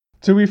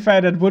To be fair,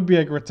 that would be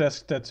a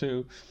grotesque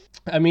tattoo.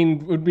 I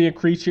mean, it would be a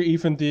creature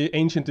even the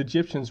ancient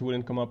Egyptians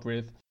wouldn't come up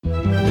with.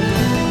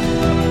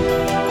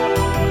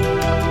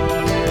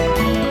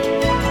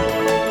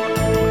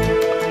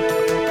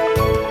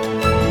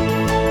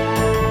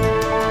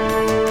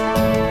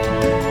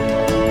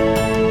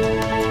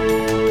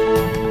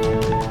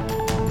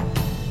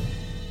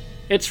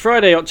 It's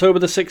Friday, October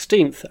the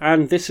 16th,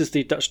 and this is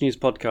the Dutch News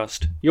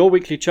Podcast, your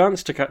weekly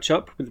chance to catch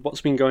up with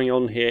what's been going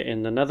on here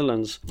in the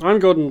Netherlands. I'm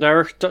Gordon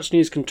Darragh, Dutch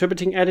News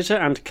contributing editor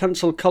and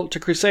cancel culture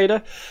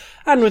crusader,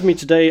 and with me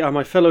today are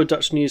my fellow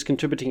Dutch News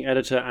contributing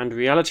editor and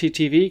reality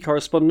TV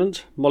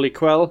correspondent, Molly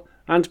Quell,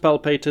 and Paul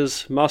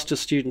Peters,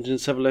 master's student in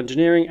civil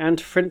engineering and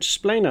French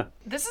splainer.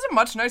 This is a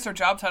much nicer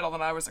job title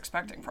than I was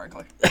expecting,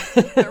 frankly.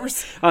 There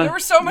were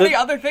so many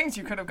other things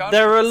you could have gone.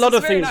 There are a lot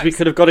of things nice. we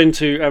could have got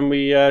into, and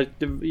we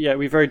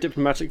very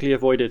diplomatically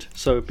avoided.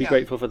 So be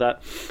grateful for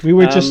that. We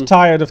were just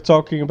tired of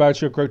talking about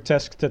your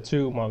grotesque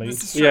tattoo, Molly.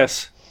 This is true.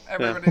 Yes,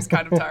 Everybody's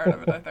kind of tired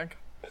of it, I think.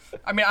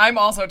 I mean, I'm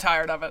also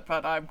tired of it,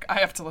 but I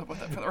have to live with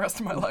it for the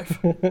rest of my life.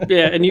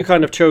 Yeah, and you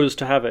kind of chose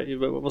to have it. It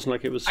wasn't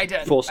like it was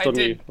forced on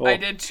you. I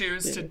did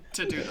choose to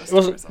do this.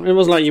 It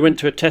wasn't like you went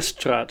to a test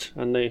strat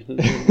and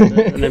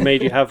they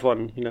made you have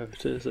one,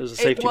 as a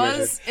safety measure. It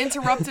was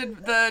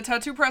interrupted. The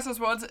tattoo process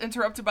was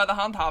interrupted by the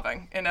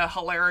handhaving in a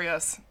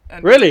hilarious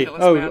and really?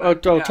 manner.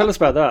 Tell us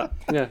about that.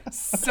 Yeah.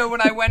 So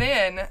when I went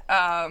in,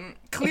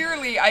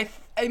 clearly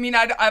I mean,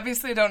 I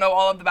obviously don't know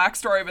all of the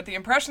backstory, but the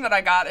impression that I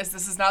got is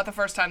this is not the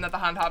first time that the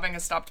handhaving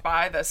has stopped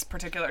by this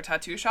particular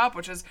tattoo shop,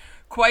 which is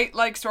quite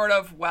sort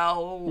of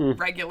well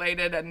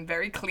regulated and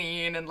very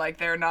clean, and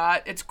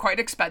it's quite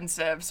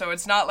expensive. So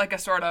it's not like a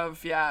sort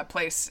of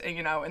place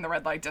in the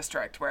red light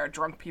district where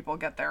drunk people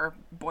get their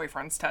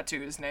boyfriend's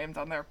tattoos named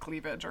on their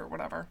cleavage or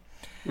whatever.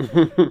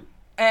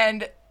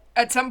 And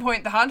at some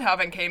point, the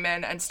handhaving came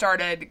in and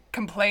started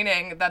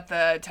complaining that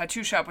the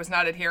tattoo shop was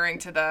not adhering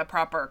to the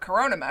proper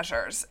corona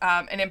measures,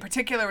 and in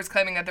particular was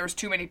claiming that there was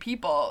too many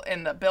people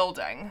in the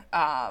building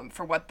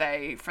for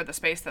the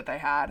space that they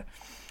had.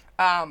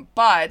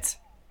 But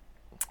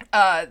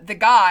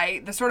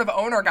the sort of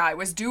owner guy,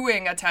 was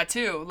doing a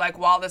tattoo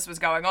while this was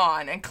going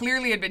on, and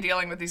clearly had been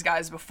dealing with these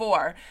guys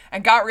before,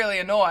 and got really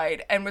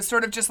annoyed and was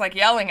sort of just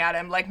yelling at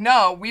him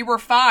no, we were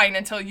fine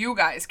until you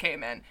guys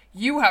came in.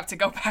 You have to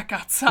go back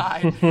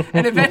outside.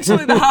 And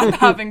eventually the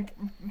handhaving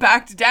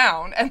backed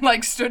down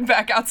and stood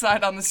back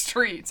outside on the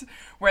street,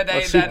 where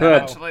they then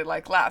eventually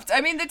left.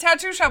 I mean, the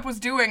tattoo shop was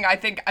doing, I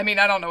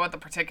don't know what the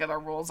particular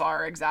rules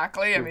are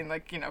exactly. I mean,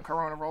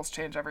 corona rules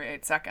change every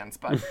 8 seconds,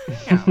 but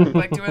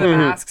doing the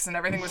masks and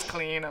everything was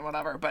clean and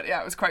whatever. But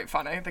yeah, it was quite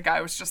funny. The guy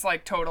was just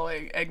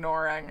totally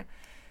ignoring,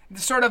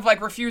 sort of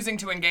refusing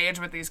to engage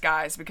with these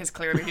guys because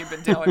clearly he'd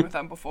been dealing with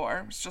them before.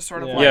 It was just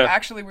sort of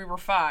actually we were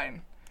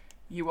fine.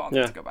 You all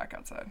need to go back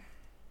outside.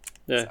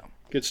 Yeah. So.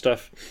 Good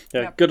stuff.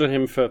 Yeah, good on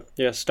him for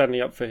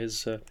standing up for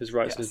his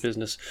rights and his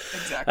business.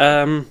 Exactly.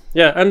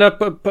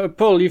 And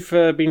Paul, you've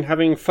been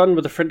having fun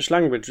with the French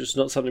language, which is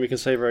not something we can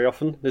say very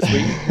often this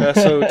week.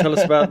 So tell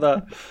us about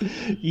that.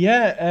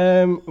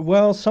 Yeah.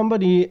 Well,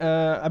 somebody,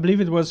 I believe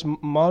it was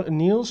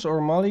Niels or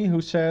Molly, who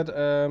said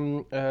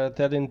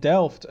that in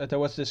Delft there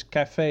was this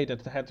cafe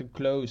that had to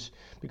close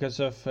because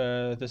of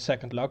the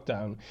second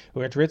lockdown. Who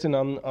had written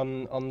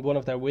on one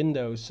of their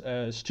windows,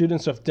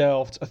 "Students of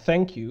Delft,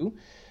 thank you."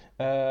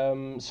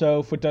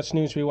 So for Dutch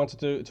News, we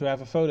wanted to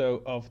have a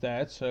photo of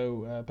that.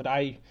 So, but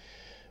I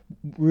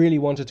really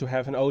wanted to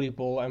have an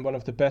oliebol, and one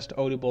of the best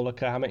oliebollen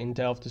kramen in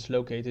Delft is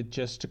located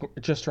just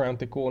around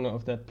the corner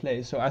of that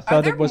place. So I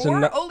thought it was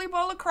more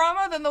oliebollen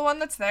kramen than the one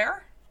that's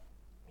there?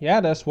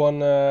 Yeah, there's one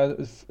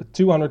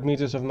 200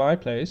 meters of my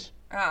place.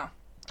 Oh.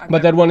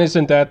 But that one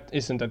isn't that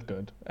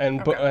good, and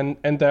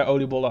their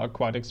oliebollen are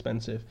quite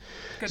expensive.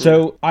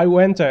 So I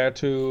went there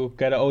to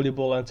get an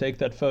oliebol and take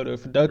that photo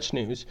for Dutch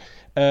News,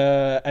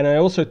 and I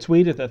also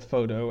tweeted that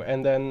photo.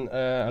 And then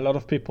a lot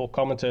of people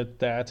commented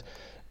that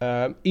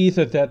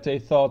either that they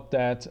thought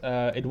that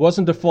it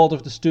wasn't the fault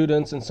of the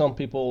students, and some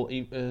people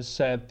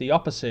said the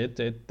opposite,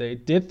 that they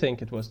did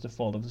think it was the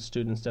fault of the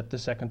students that the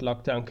second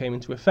lockdown came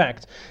into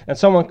effect. And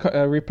someone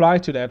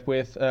replied to that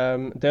with,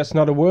 "There's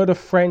not a word of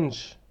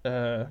French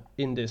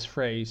in this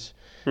phrase."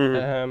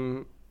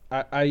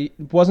 I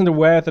wasn't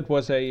aware that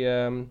was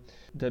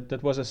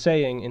a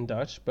saying in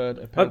Dutch, but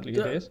apparently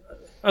it is.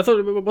 I thought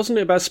it wasn't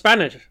about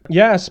Spanish.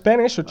 Yeah,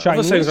 Spanish or Chinese. I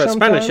was saying about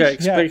sometimes.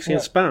 Spanish. Yeah, speaking in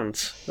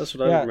Spans. That's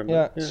what I remember.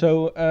 Yeah.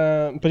 So,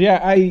 but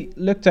I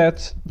looked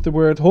at the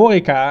word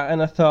horeca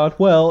and I thought,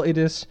 well,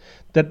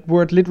 that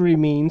word literally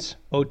means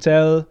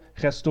hotel,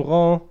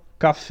 restaurant,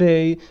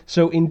 café.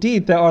 So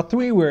indeed, there are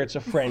 3 words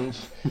of French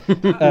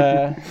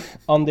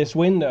on this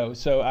window.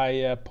 So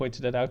I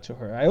pointed that out to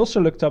her. I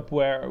also looked up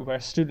where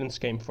students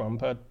came from,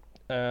 but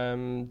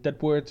that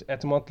word,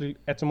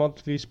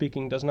 etymologically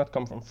speaking, does not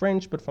come from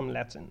French, but from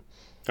Latin.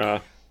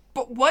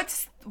 But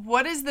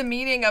what is the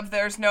meaning of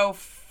 "there's no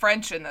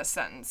French in this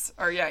sentence"?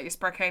 Or you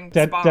spreek geen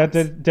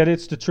Spaans. That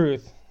it's the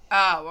truth.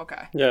 Oh,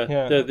 okay.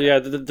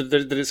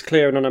 That it's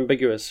clear and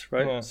unambiguous,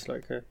 right? Yeah. It's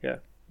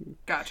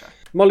Gotcha.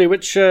 Molly,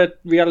 which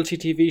reality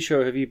TV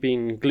show have you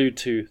been glued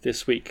to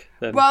this week,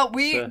 then? Well,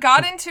 we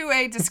got into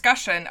a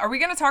discussion. Are we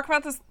going to talk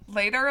about this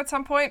later at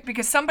some point?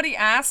 Because somebody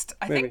asked,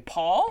 I think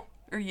Paul,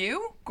 or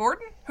you,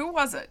 Gordon? Who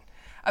was it?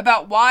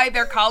 About why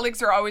their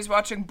colleagues are always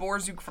watching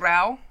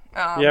Boerzoekvrouw.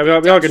 Yeah,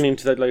 we are getting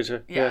into that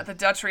later. Yeah, the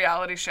Dutch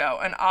reality show.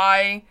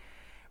 And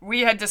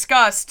we had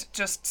discussed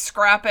just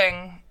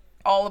scrapping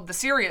all of the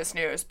serious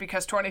news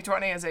because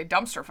 2020 is a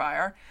dumpster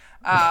fire,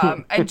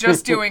 and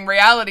just doing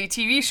reality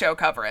TV show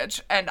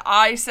coverage. And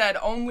I said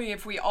only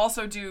if we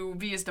also do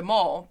Wie is de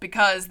Mol,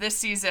 because this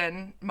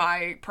season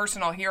my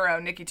personal hero,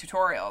 Nikki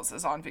Tutorials,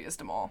 is on Wie is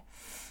de Mol.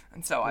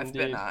 And so I've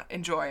been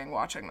enjoying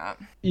watching that.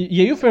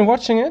 You've been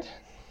watching it?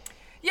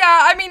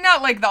 Yeah, I mean,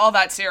 not like all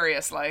that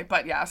seriously,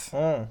 but yes.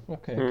 Ah,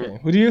 okay.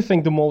 Who do you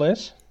think the mole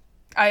is?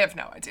 I have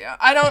no idea.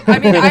 I don't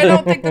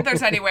think that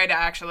there's any way to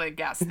actually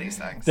guess these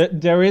things.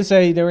 There is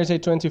a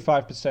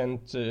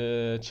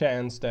 25%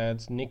 chance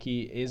that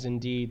Nikki is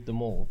indeed the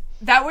mole.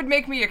 That would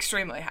make me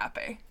extremely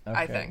happy,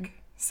 I think.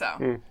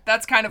 So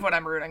that's kind of what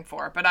I'm rooting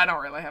for, but I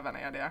don't really have any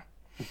idea.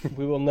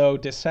 We will know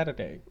this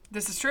Saturday.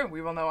 This is true.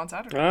 We will know on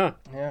Saturday.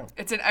 Yeah.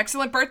 It's an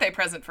excellent birthday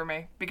present for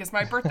me because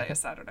my birthday is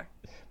Saturday.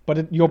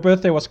 But your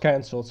birthday was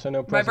cancelled, so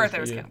no present. My birthday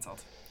was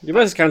cancelled. Your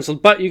birthday's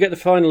cancelled, but you get the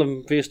final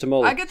of Wie is de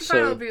Mol. I get the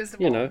final of Wie is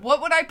de Mol.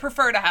 What would I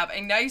prefer to have?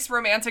 A nice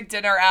romantic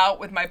dinner out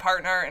with my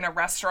partner in a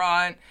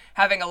restaurant,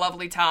 having a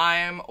lovely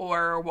time,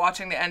 or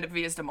watching the end of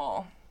Wie is de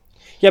Mol?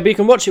 Yeah, but you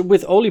can watch it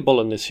with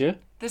Oliebollen this year.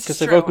 Because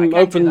they've opened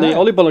the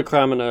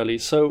Oliebollenkramen early,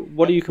 so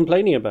what are you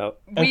complaining about?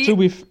 And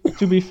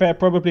to be fair,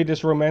 probably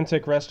this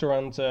romantic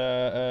restaurant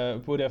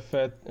would have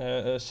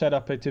set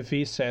up a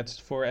TV set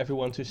for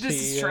everyone to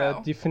see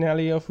the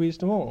finale of Wie is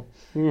de Mol.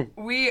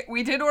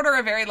 We did order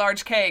a very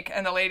large cake,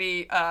 and the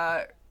lady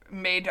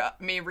made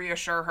me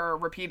reassure her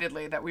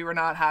repeatedly that we were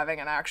not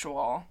having an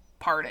actual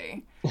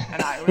party.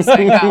 And I was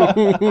like, no,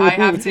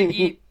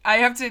 I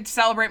have to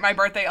celebrate my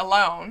birthday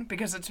alone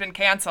because it's been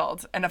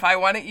canceled. And if I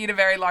want to eat a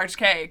very large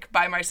cake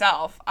by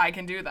myself, I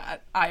can do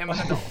that. I am an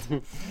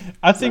adult.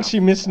 I think she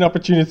missed an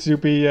opportunity to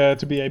be a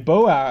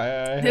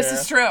boa. This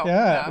is true.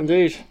 Yeah,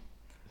 indeed.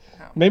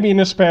 Maybe in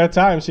her spare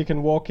time she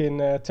can walk in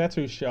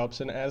tattoo shops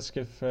and ask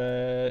if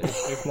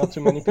not too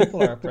many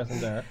people are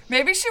present there.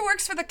 Maybe she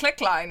works for the Click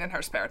line in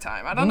her spare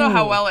time. I don't know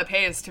how well it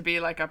pays to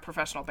be like a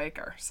professional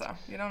baker, so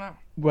you don't know.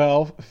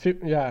 Well,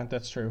 yeah,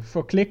 that's true.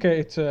 For Click,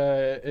 it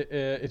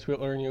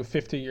will earn you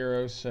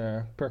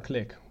 €50 per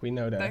click. We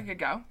know that. There you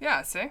go.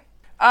 Yeah, see.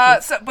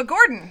 But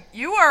Gordon,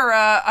 you are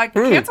a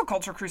cancel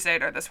culture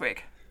crusader this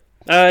week.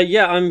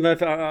 Yeah,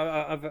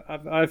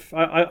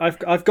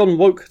 I've gone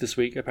woke this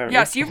week. Apparently,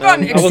 yes, you've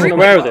gone. I wasn't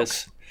aware of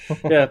this.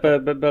 Yeah,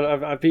 but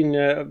I've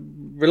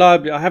been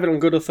reliably. I have it on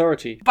good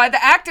authority. By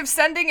the act of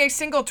sending a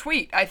single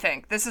tweet, I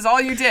think this is all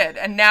you did,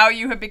 and now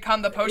you have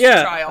become the poster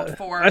child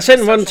for. I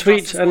sent one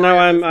tweet, and now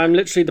I'm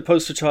literally the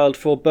poster child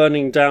for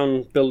burning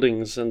down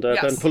buildings and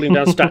pulling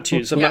down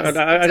statues. I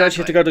actually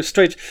have to go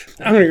straight.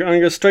 I'm going to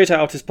go straight out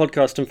of this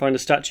podcast and find a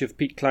statue of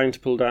Pete Klein to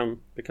pull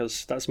down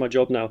because that's my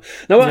job now.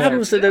 Now what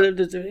happens?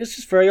 It's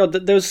just very odd.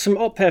 There was some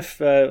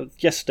op-ed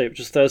yesterday, which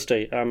was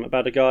Thursday,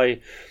 about a guy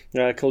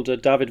called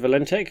David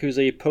Valentek, who's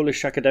a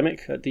Polish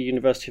academic at the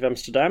University of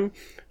Amsterdam,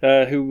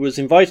 who was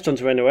invited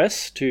onto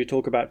NOS to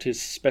talk about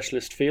his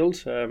specialist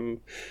field,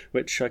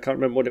 which I can't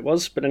remember what it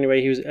was. But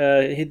anyway,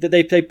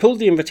 they pulled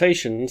the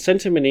invitation and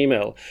sent him an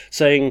email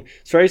saying,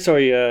 "It's very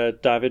sorry,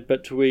 David,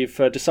 but we've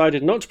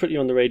decided not to put you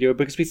on the radio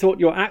because we thought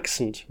your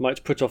accent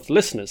might put off the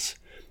listeners."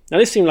 Now,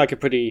 this seemed like a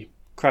pretty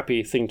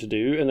crappy thing to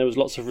do, and there was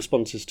lots of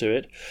responses to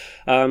it.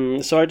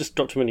 So I just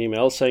dropped him an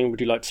email saying,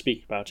 would you like to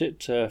speak about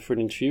it for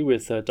an interview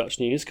with Dutch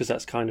News, because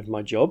that's kind of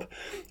my job.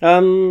 Is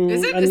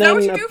that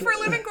what you do for a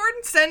living,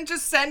 Gordon?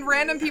 Just send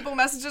random people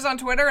messages on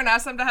Twitter and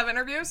ask them to have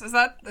interviews? Is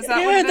that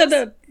what it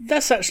is?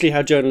 That's actually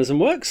how journalism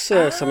works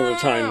some of the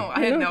time.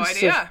 I had no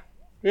idea.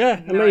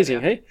 Yeah,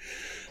 amazing, hey?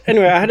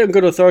 Anyway, I had a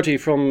good authority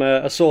from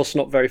a source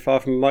not very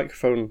far from a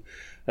microphone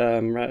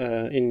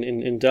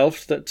in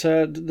Delft that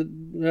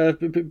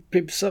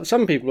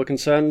some people were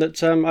concerned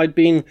that I'd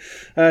been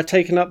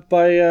taken up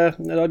by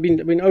I'd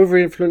been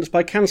over-influenced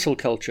by cancel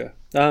culture.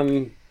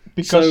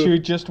 Because you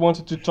just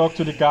wanted to talk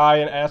to the guy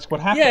and ask what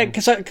happened. Yeah,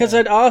 because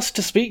I'd asked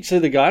to speak to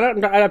the guy.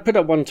 I put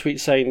up one tweet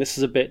saying this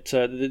is a bit,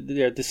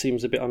 this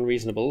seems a bit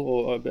unreasonable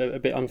or a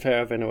bit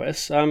unfair of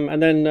NOS,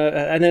 and then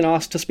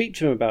asked to speak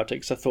to him about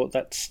it because I thought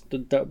that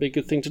would be a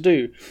good thing to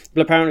do.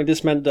 But apparently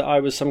this meant that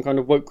I was some kind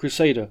of woke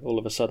crusader all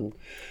of a sudden,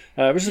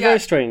 which is very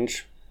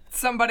strange.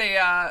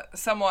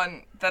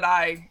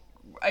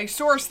 A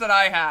source that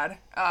I had,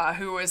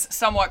 who is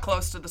somewhat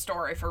close to the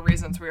story for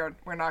reasons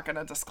we're not going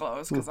to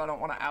disclose because I don't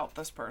want to out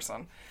this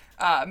person,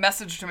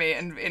 messaged me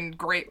in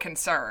great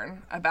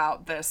concern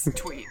about this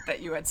tweet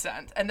that you had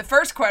sent. And the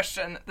first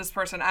question this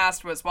person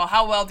asked was, well,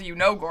 how well do you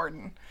know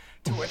Gordon?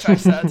 To which I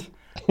said...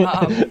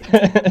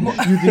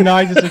 you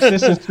denied his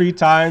existence 3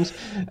 times,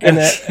 and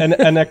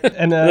then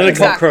a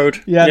cock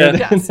crowed.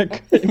 Yes.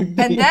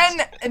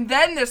 And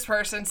then this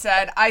person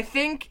said, I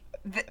think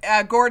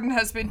Gordon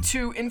has been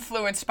too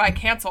influenced by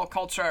cancel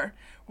culture,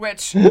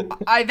 which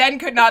I then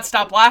could not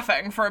stop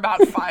laughing for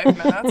about 5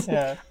 minutes.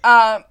 Yeah.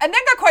 And then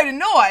got quite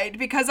annoyed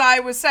because I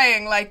was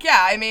saying, like,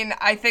 yeah, I mean,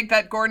 I think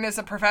that Gordon is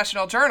a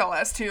professional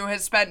journalist who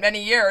has spent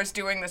many years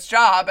doing this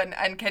job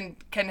and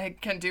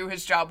can do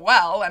his job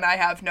well, and I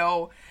have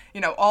no,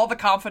 all the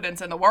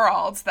confidence in the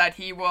world that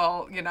he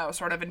will,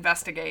 sort of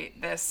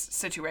investigate this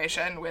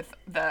situation with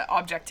the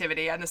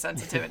objectivity and the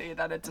sensitivity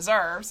that it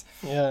deserves.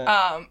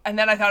 Yeah. And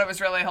then I thought it was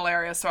really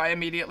hilarious, so I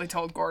immediately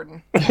told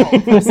Gordon.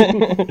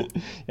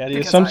 Yeah, the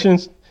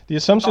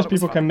assumptions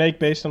people can make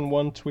based on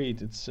one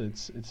tweet, it's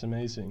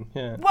amazing.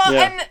 Yeah. Well,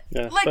 Yeah.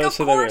 and like, of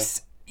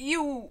course,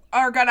 you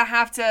are gonna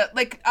have to,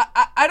 like,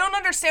 I don't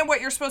understand what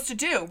you're supposed to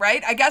do,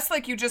 right? I guess,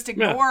 like, you just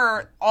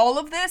ignore all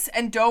of this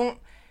and don't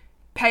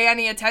pay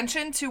any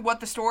attention to what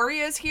the story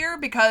is here,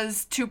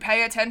 because to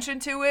pay attention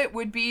to it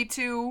would be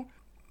to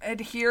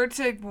adhere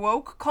to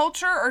woke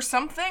culture or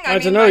something. I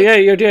don't know.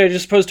 Like, you're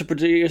just supposed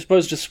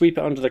to sweep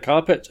it under the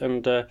carpet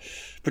and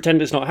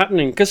pretend it's not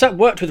happening, because that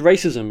worked with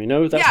racism.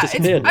 That's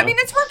disappeared.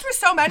 It's worked with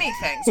so many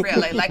things,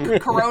 really, like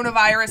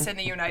coronavirus in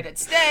the United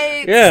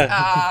States.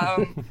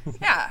 Yeah.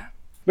 Yeah.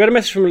 We had a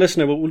message from a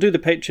listener. We'll do the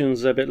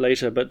Patreons a bit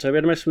later, but we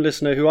had a message from a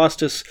listener who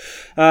asked us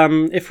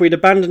if we'd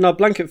abandoned our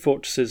blanket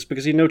fortresses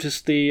because he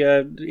noticed the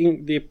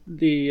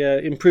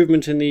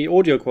improvement in the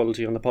audio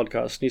quality on the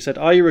podcast. And he said,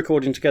 "Are you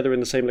recording together in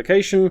the same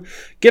location?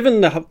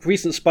 Given the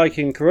recent spike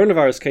in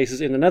coronavirus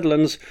cases in the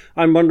Netherlands,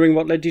 I'm wondering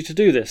what led you to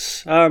do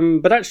this."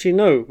 But actually,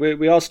 no,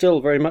 we are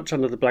still very much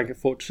under the blanket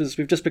fortresses.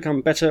 We've just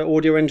become better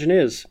audio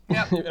engineers.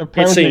 Yep.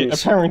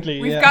 Apparently,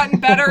 we've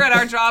gotten better at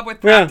our job with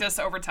practice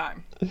over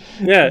time.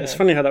 Yeah, it's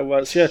funny how that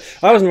works. Yeah,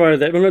 I wasn't aware of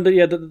that. Remember,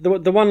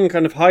 the one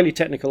kind of highly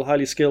technical,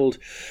 highly skilled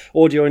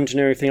audio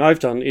engineering thing I've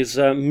done is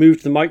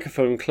moved the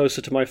microphone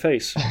closer to my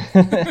face,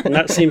 and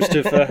that seems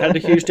to have had a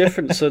huge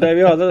difference. So there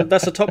we are.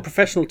 That's a top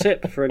professional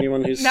tip for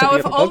anyone who's now.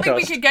 If up a only podcast.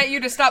 We could get you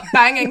to stop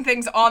banging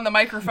things on the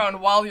microphone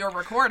while you're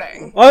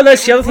recording. Oh,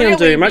 that's the other thing I'm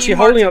doing. I'm actually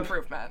holding up.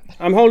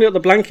 I'm holding up the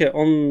blanket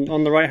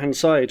on the right hand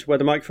side where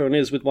the microphone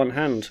is with one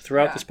hand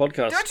throughout this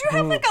podcast. Don't you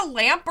have like a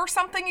lamp or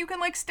something you can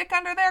like stick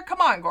under there? Come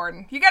on,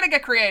 Gordon. You got to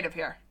get creative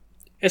here.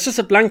 It's just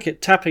a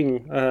blanket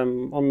tapping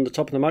on the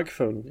top of the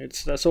microphone.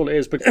 That's all it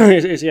is. But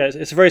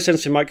it's a very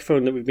sensitive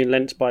microphone that we've been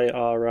lent by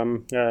our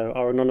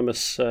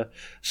anonymous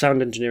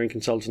sound engineering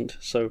consultant.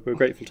 So we're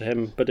grateful to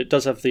him. But it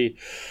does have the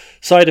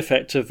side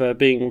effect of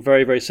being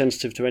very, very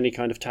sensitive to any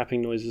kind of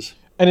tapping noises.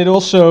 And it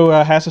also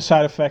has a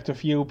side effect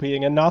of you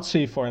being a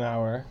Nazi for an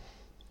hour.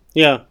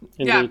 Yeah,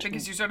 indeed. Yeah,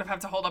 because you sort of have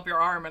to hold up your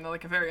arm in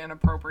like a very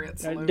inappropriate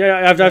salute.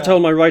 I've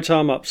held my right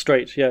arm up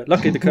straight. Yeah,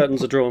 luckily the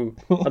curtains are drawn.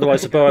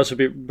 Otherwise, the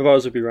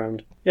bars would be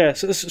round. Yeah.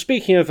 So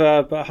speaking of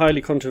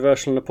highly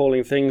controversial and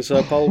appalling things,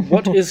 Paul,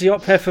 what is the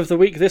OPHEF of the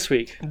week this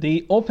week?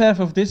 The OPHEF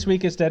of this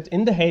week is that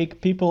in The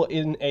Hague, people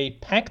in a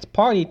packed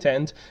party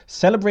tent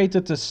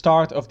celebrated the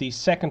start of the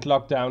second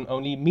lockdown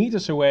only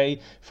meters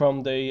away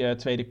from the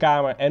Tweede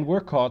Kamer and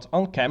were caught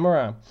on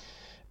camera.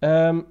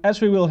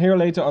 As we will hear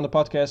later on the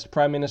podcast,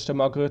 Prime Minister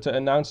Mark Rutte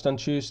announced on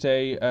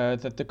Tuesday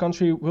that the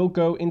country will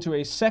go into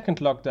a second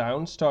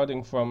lockdown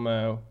starting from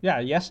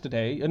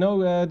yesterday.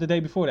 The day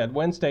before that,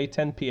 Wednesday,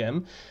 10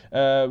 p.m.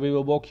 We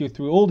will walk you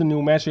through all the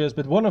new measures,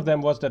 but one of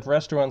them was that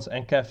restaurants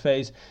and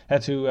cafes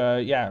had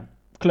to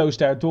close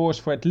their doors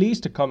for at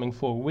least the coming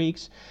 4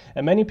 weeks,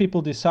 and many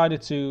people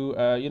decided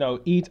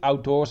to eat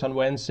outdoors on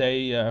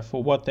Wednesday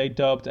for what they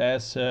dubbed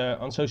as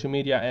on social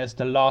media as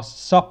the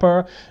Last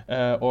Supper,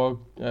 or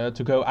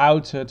to go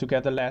out to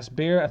get the last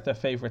beer at their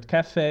favorite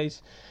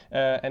cafes.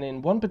 And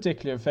in one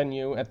particular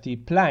venue at the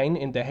Plein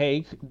in The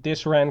Hague,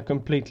 this ran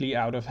completely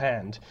out of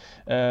hand.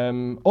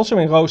 Also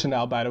in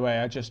Roosendaal, by the way,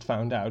 I just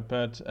found out,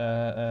 but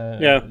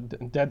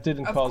that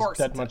didn't cause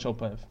that much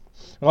OPHEF.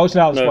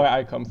 Roosendaal is where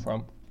I come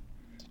from.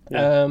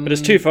 Yeah, but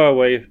it's too far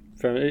away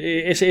from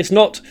it's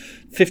not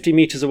 50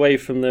 meters away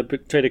from the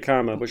Tweede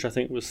Kamer, which I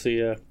think was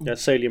the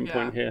salient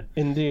point here.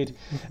 Indeed.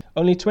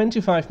 Only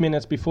 25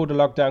 minutes before the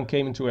lockdown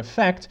came into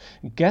effect,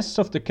 guests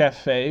of the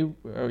cafe,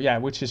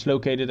 which is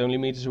located only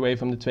meters away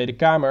from the Tweede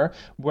Kamer,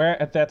 where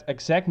at that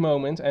exact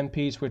moment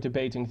MPs were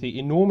debating the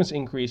enormous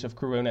increase of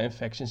corona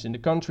infections in the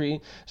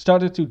country,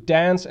 started to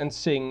dance and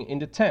sing in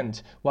the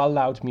tent while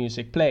loud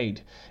music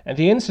played. And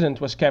the incident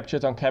was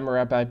captured on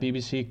camera by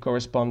BBC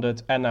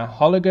correspondent Anna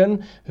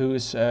Holligan,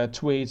 whose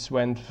tweets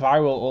went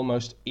viral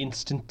almost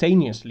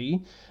instantaneously.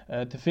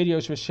 The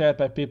videos were shared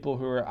by people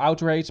who were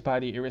outraged by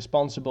the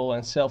irresponsible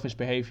and selfish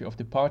behavior of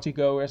the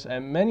partygoers,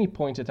 and many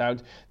pointed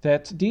out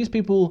that these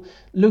people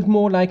looked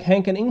more like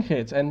Henk and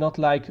Ingrid and not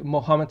like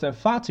Mohammed and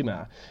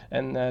Fatima.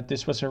 And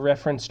this was a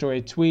reference to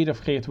a tweet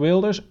of Geert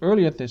Wilders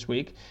earlier this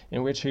week,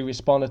 in which he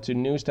responded to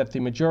news that the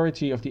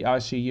majority of the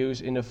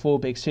ICUs in the 4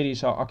 big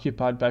cities are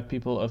occupied by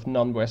people of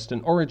non-Western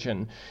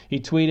origin.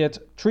 He tweeted,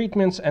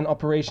 "Treatments and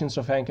operations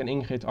of Henk and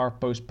Ingrid are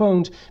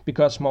postponed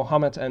because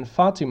Mohammed and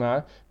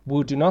Fatima,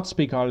 who do not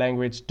speak our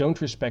language, don't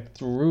respect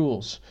the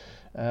rules."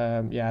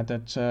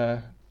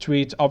 That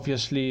tweet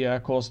obviously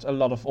caused a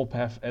lot of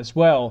OPHEF as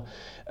well.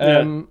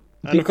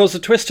 And of course, the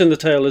twist in the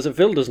tale is that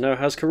Wilders now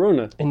has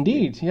corona.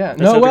 Indeed, yeah.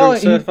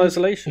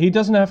 Isolation. He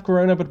doesn't have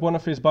corona, but one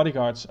of his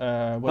bodyguards.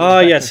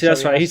 Yes,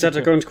 that's right. He's had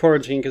to go into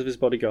quarantine because of his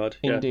bodyguard.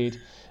 Indeed.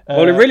 Yeah.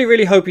 Well, I really,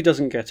 really hope he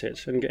doesn't get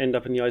it and end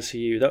up in the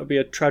ICU. That would be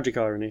a tragic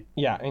irony.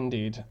 Yeah,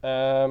 indeed.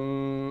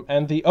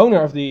 And the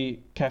owner of the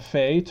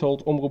cafe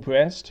told Omroep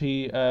West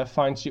he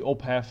finds the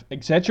ophef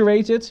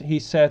exaggerated. He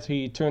said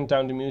he turned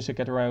down the music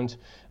at around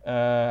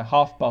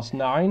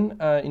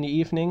 9:30 in the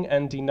evening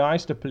and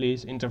denies the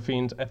police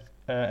intervened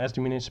as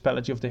the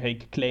municipality of The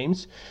Hague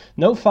claims.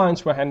 No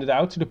fines were handed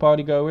out to the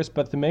partygoers,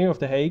 but the mayor of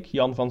The Hague,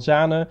 Jan van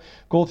Zanen,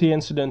 called the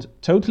incident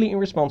totally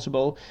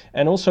irresponsible,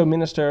 and also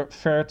Minister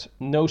Vert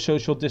No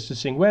Social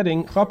Distancing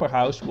Wedding,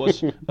 Grapperhaus,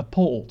 was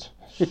appalled.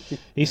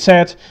 He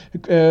said,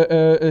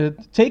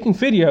 taking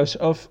videos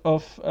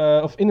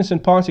of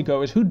innocent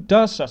partygoers, who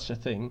does such a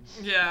thing?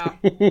 Yeah.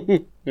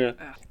 Yeah.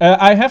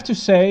 I have to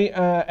say,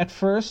 at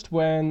first,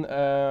 when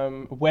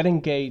Wedding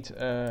Gate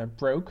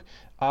broke,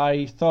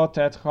 I thought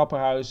that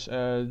Grapperhaus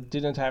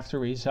didn't have to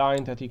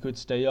resign, that he could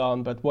stay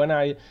on. But when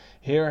I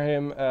hear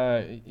him,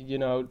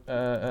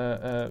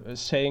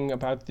 saying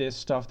about this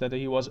stuff, that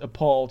he was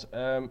appalled,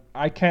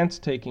 I can't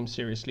take him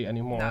seriously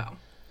anymore.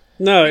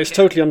 No, it's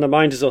totally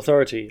undermined his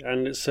authority,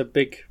 and it's a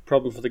big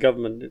problem for the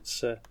government.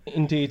 It's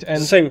indeed,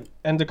 and same.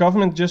 And the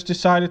government just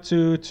decided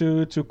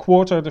to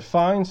quarter the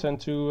fines and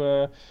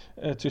to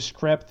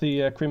scrap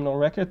the criminal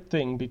record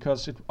thing,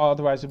 because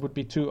otherwise it would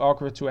be too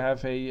awkward to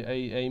have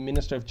a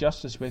minister of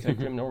justice with a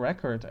criminal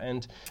record,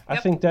 and I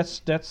think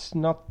that's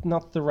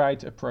not the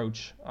right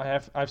approach.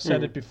 I've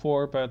said it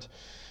before, but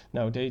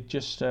no, they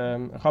just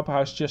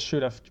Grapperhaus just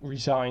should have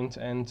resigned,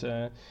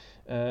 and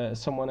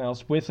someone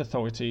else with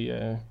authority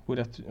would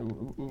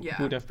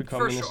have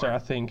become minister. Sure. I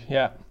think.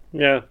 Yeah.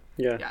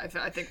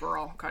 I think we're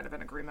all kind of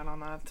in agreement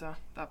on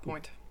that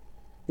point.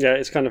 Yeah,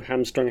 it's kind of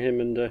hamstrung him,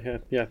 and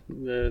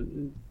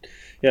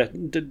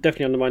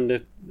definitely undermined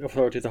the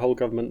authority of the whole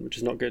government, which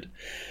is not good.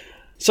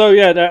 So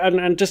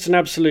and just an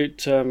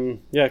absolute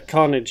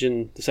carnage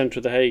in the centre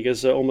of The Hague,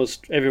 as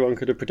almost everyone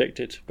could have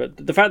predicted. But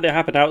the fact that it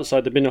happened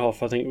outside the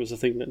Binnenhof, I think, was the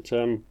thing that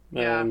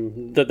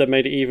that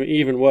made it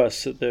even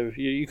worse. That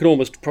you could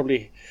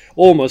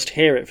almost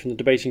hear it from the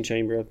debating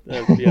chamber.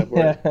 Indeed.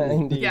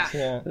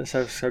 Yeah. That's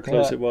how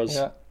close it was.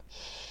 Yeah.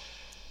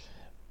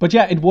 But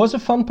yeah, it was a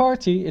fun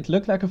party. It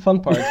looked like a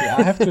fun party.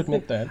 I have to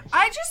admit that.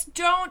 I guess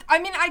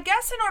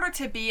in order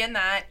to be in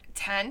that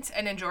tent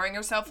and enjoying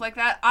yourself like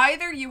that,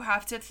 either you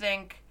have to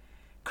think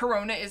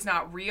Corona is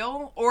not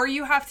real, or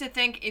you have to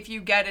think if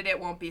you get it, it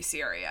won't be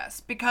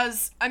serious.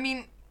 Because,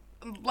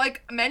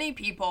 like many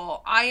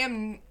people, I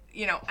am,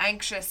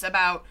 anxious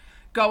about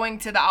going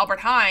to the Albert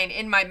Heijn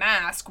in my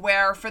mask,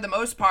 where for the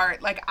most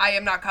part, like, I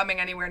am not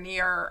coming anywhere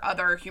near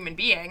other human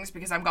beings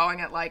because I'm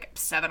going at like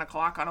 7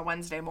 o'clock on a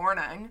Wednesday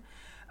morning.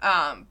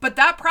 But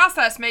that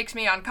process makes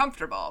me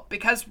uncomfortable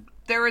because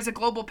there is a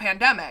global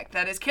pandemic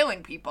that is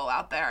killing people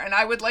out there, and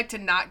I would like to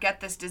not get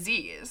this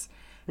disease.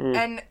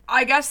 And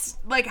I guess,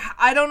 like,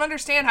 I don't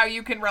understand how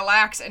you can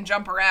relax and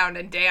jump around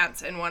and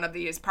dance in one of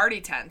these party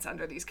tents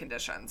under these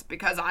conditions,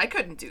 because I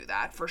couldn't do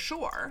that for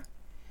sure.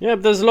 Yeah,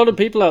 but there's a lot of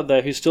people out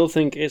there who still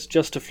think it's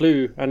just a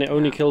flu and it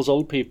only kills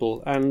old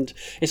people. And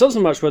it's not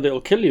so much whether it'll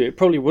kill you. It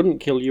probably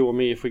wouldn't kill you or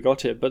me if we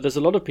got it. But there's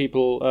a lot of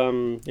people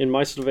in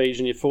my sort of age,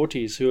 in your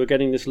 40s, who are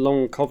getting this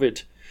long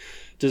COVID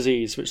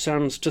disease, which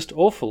sounds just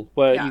awful,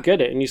 where you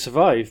get it and you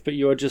survive, but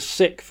you are just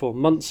sick for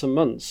months and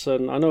months.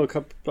 And I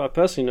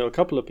personally know a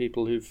couple of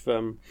people who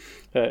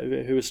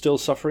are still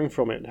suffering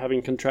from it,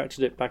 having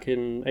contracted it back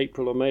in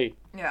April or May.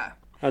 Yeah.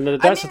 And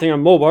that's the thing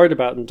I'm more worried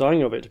about than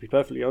dying of it, to be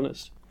perfectly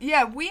honest.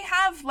 Yeah, we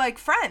have, like,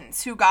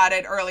 friends who got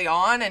it early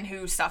on and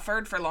who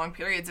suffered for long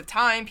periods of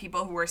time,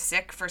 people who were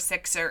sick for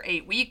 6 or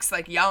 8 weeks,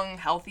 like young,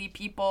 healthy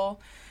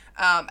people.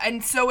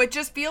 And so it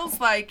just feels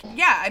like,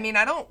 I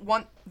don't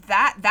want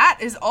that. That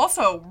is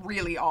also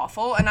really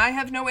awful, and I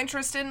have no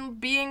interest in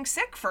being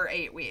sick for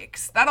 8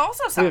 weeks. That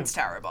also sounds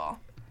terrible.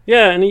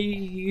 Yeah, and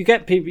you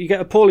get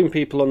appalling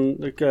people on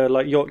like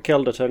Jort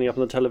Kelder turning up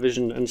on the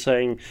television and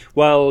saying,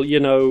 well,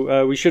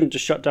 we shouldn't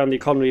just shut down the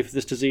economy for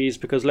this disease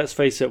because, let's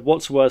face it,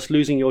 what's worse,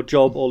 losing your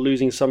job or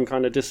losing some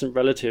kind of distant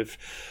relative?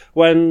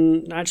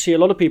 When actually a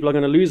lot of people are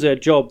going to lose their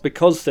job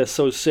because they're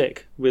so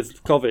sick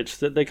with COVID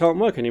that they can't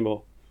work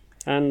anymore.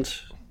 And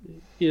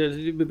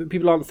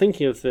people aren't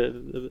thinking of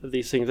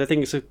these things. They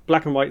think it's a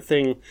black and white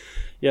thing,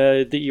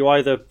 that you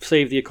either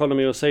save the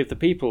economy or save the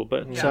people.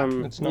 But it's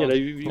not.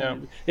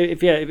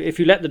 If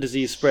you let the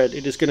disease spread,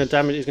 it is going to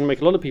damage. It's going to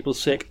make a lot of people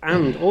sick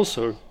and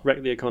also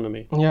wreck the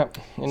economy. Yeah,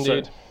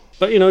 indeed.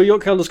 But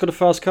Jort Kelder's got a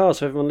fast car,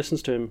 so everyone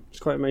listens to him.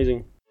 It's quite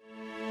amazing.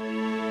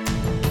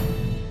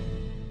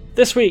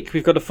 This week,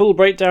 we've got a full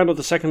breakdown of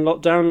the second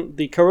lockdown.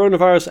 The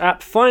coronavirus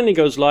app finally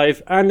goes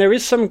live, and there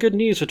is some good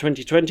news for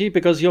 2020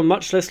 because you're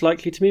much less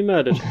likely to be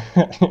murdered.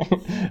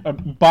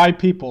 By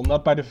people,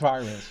 not by the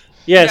virus.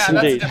 Yes,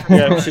 indeed.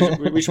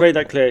 We should make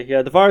that clear.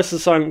 Yeah, the virus is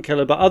a silent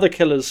killer, but other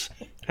killers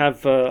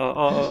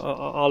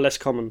are less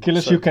common.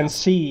 Killers you can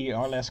see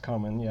are less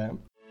common, yeah.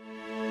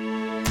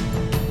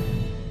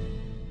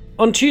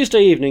 On Tuesday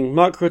evening,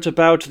 Mark Rutte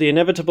bowed to the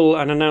inevitable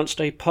and announced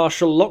a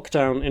partial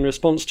lockdown in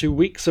response to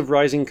weeks of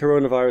rising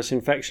coronavirus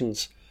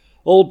infections.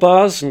 All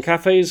bars and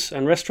cafes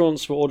and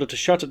restaurants were ordered to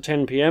shut at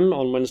 10 p.m.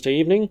 on Wednesday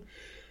evening.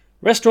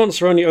 Restaurants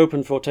are only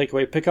open for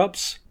takeaway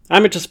pickups.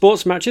 Amateur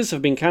sports matches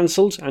have been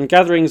cancelled and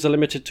gatherings are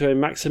limited to a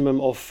maximum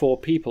of 4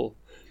 people.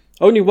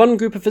 Only one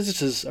group of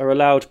visitors are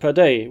allowed per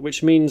day,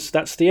 which means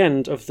that's the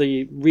end of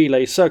the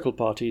relay circle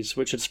parties,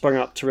 which had sprung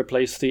up to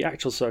replace the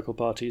actual circle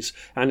parties,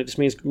 and it just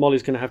means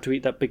Molly's going to have to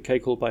eat that big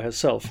cake all by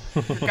herself.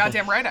 You're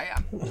goddamn right I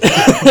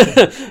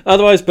am.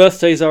 Otherwise,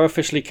 birthdays are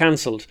officially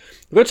cancelled.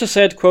 Rutte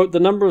said, quote, "The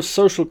number of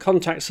social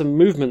contacts and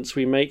movements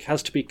we make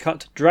has to be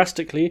cut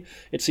drastically.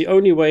 It's the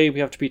only way.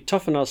 We have to be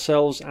tough on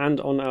ourselves and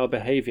on our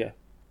behaviour."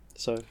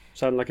 So,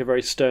 sound like a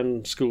very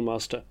stern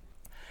schoolmaster.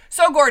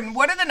 So, Gordon,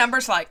 what are the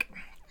numbers like?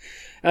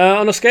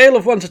 On a scale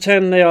of 1 to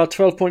 10, they are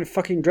 12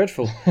 fucking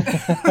dreadful.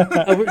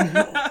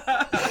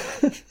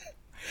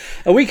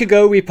 A week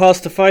ago, we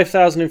passed the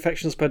 5,000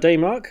 infections per day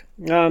mark.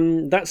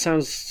 That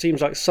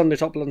seems like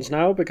sunlit uplands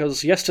now,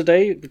 because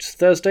yesterday, which is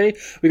Thursday,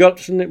 we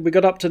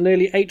got up to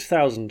nearly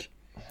 8,000.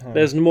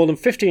 There's more than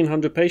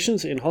 1,500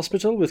 patients in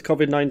hospital with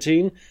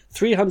COVID-19.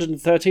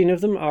 313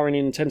 of them are in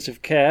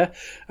intensive care.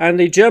 And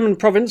the German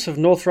province of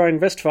North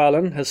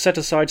Rhine-Westphalen has set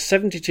aside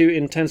 72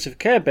 intensive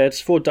care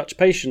beds for Dutch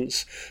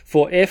patients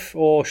for if,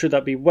 or should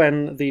that be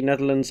when, the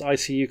Netherlands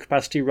ICU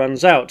capacity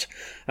runs out.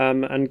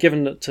 And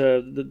given that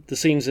the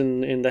scenes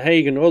in The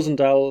Hague and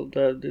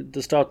Roosendaal,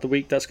 the start of the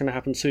week, that's going to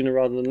happen sooner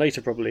rather than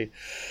later, probably.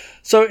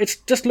 So it's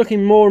just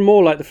looking more and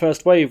more like the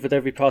first wave with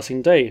every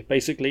passing day,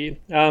 basically.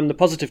 The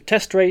positive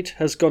test rate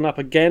has gone up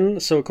again,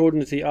 so according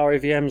to the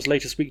RAVM's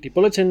latest weekly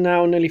bulletin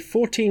now, nearly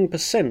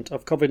 14%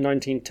 of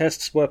COVID-19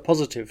 tests were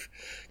positive,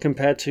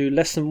 compared to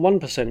less than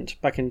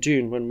 1% back in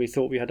June when we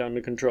thought we had it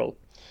under control.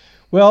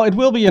 Well, it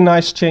will be a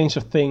nice change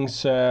of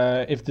things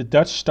if the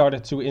Dutch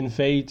started to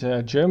invade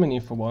Germany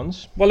for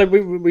once. Well,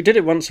 we did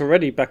it once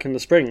already back in the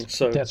spring.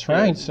 So that's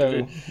right.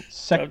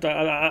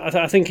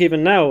 I think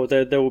even now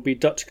there will be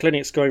Dutch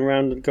clinics going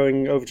around and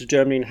going over to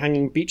Germany and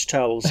hanging beach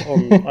towels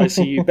on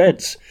ICU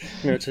beds.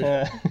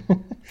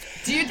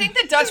 Do you think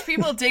the Dutch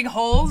people dig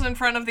holes in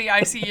front of the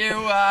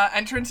ICU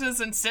entrances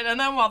and sit in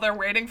them while they're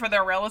waiting for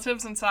their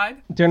relatives inside?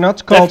 They're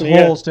not called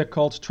holes, they're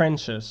called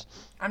trenches.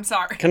 I'm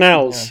sorry.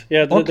 Canals.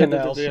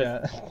 Canals,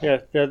 Yeah,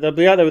 they'll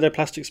be out there with their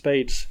plastic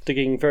spades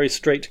digging very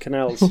straight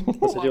canals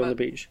as they do on the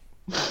beach.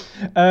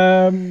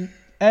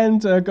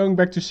 And going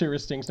back to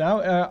serious things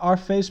now, are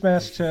face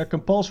masks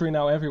compulsory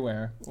now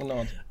everywhere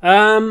or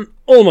not?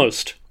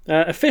 Almost.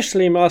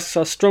 Officially, masks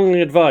are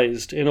strongly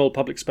advised in all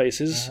public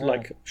spaces,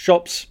 like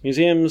shops,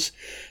 museums,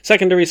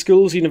 secondary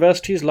schools,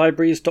 universities,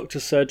 libraries,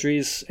 doctors'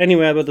 surgeries,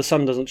 anywhere where the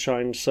sun doesn't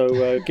shine.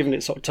 So, given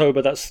it's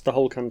October, that's the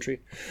whole country.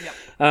 Yep.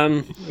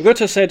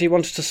 Rutte said he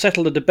wanted to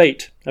settle the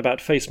debate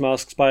about face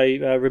masks by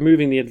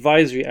removing the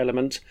advisory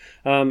element,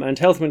 and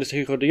Health Minister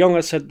Hugo de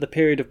Jonge said the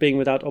period of being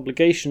without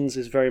obligations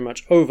is very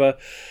much over.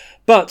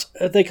 But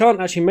they can't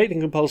actually make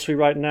them compulsory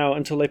right now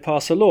until they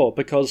pass a law,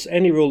 because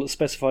any rule that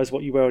specifies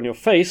what you wear on your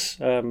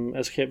face,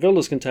 as Geert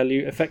Wilders can tell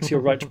you, affects your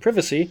right to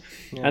privacy,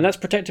 and that's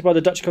protected by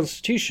the Dutch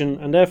constitution,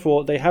 and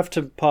therefore they have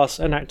to pass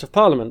an act of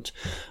parliament.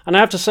 And I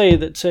have to say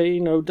that,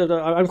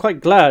 I'm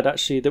quite glad,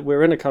 actually, that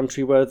we're in a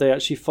country where they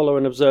actually follow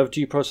and observe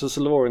due process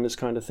of law in this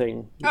kind of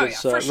thing. Because,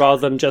 for sure.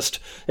 Rather than just...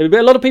 A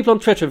lot of people on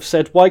Twitter have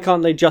said, why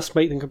can't they just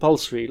make them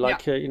compulsory?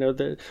 It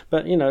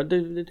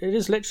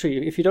is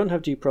literally, if you don't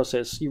have due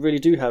process, you really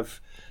do have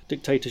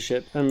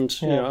dictatorship, and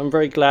I'm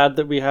very glad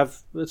that we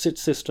have a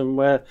system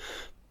where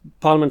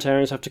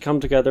parliamentarians have to come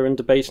together and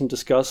debate and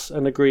discuss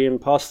and agree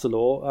and pass the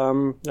law,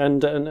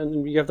 and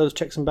you have those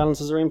checks and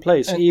balances are in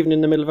place, even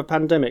in the middle of a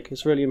pandemic.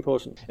 It's really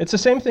important. It's the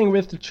same thing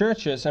with the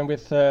churches and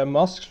with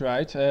mosques,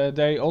 right?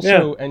 They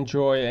also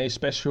enjoy a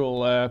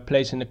special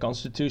place in the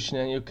constitution,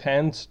 and you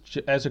can't,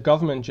 as a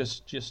government,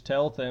 just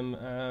tell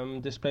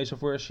them this place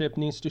of worship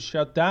needs to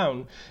shut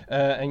down,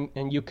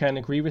 and you can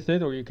agree with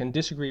it or you can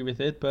disagree with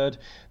it, but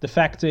the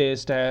fact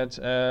is that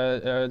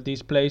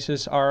these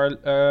places are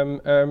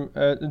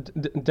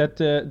that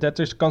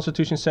the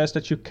constitution says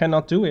that you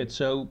cannot do it,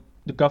 so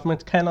the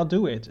government cannot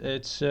do it.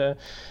 It's the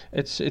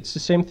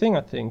same thing,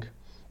 I think.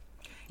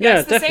 Yeah,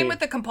 it's the same with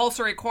the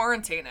compulsory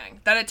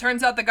quarantining. That it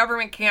turns out the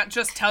government can't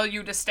just tell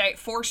you to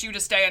force you to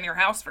stay in your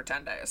house for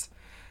 10 days.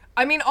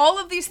 I mean, all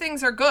of these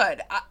things are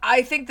good.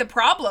 I think the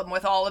problem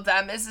with all of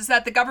them is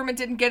that the government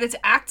didn't get its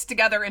act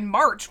together in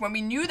March when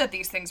we knew that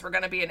these things were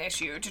going to be an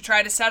issue, to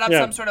try to set up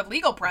some sort of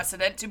legal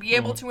precedent to be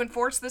able to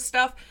enforce this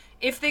stuff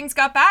if things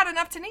got bad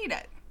enough to need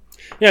it.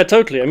 Yeah,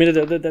 totally. I mean,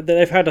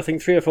 they've had, I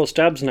think, 3 or 4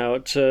 stabs now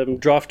at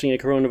drafting a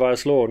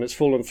coronavirus law, and it's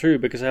fallen through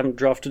because they haven't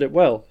drafted it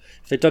well.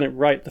 If they'd done it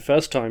right the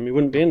first time, we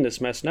wouldn't be in this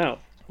mess now.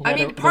 I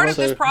mean, part of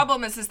this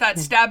problem is that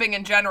stabbing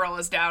in general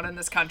is down in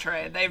this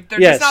country. They're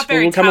just not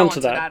very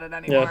talented at it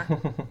anymore.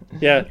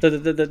 Yeah,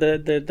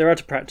 they're out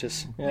of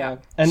practice. Yeah,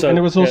 and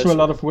there was also a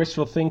lot of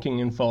wishful thinking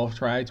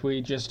involved, right?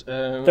 We just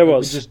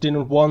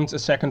didn't want a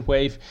second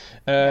wave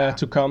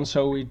to come,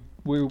 so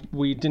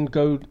we didn't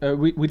go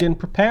we didn't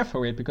prepare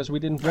for it because we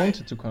didn't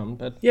want it to come.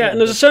 But and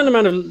there's a certain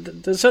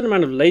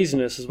amount of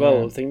laziness as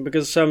well, I think,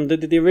 because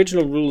the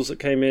original rules that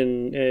came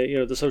in,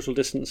 the social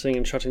distancing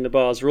and shutting the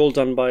bars, were all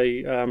done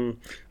by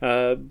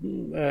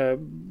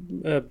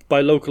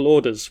local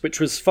orders, which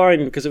was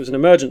fine because it was an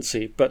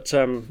emergency. But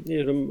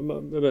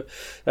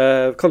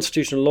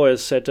constitutional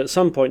lawyers said at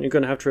some point you're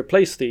going to have to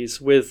replace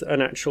these with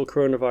an actual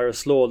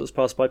coronavirus law that's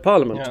passed by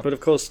Parliament. Yeah. But of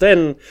course,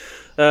 then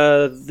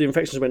the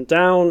infections went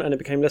down and it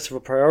became less of a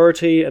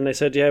priority, and they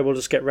said, we'll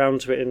just get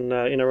round to it in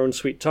our own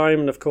sweet time.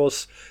 And of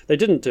course, they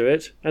didn't do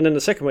it. And then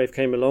the second wave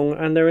came along,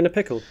 and they're in a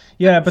pickle.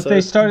 Yeah, but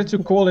they started to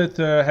call it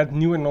het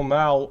nieuwe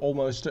normaal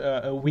almost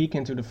a week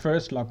into the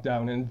first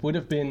lockdown, and it would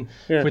have been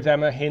for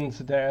them a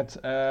hint that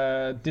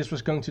this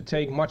was going to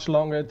take much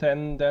longer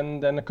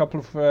than a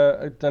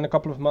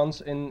couple of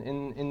months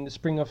in the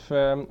spring of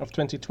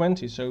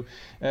 2020. So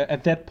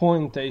at that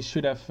point, they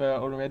should have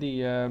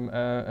already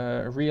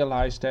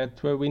realized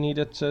that we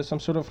needed some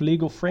sort of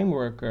legal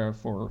framework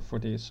for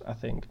this, I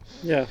think.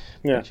 Yeah.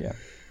 But, yeah.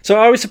 So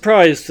are we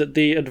surprised that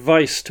the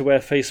advice to wear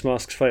face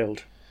masks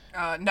failed?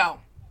 No.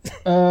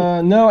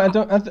 No, I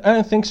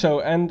don't think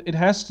so. And it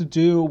has to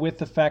do with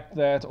the fact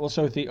that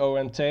also the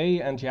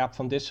OMT and Jaap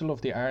van Dissel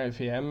of the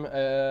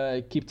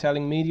RIVM keep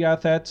telling media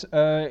that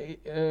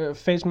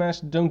face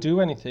masks don't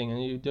do anything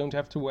and you don't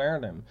have to wear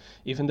them,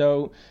 even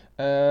though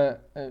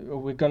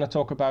we're going to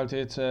talk about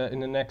it in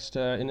the next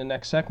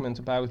segment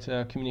about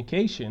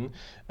communication.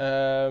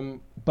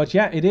 But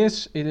yeah, it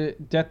is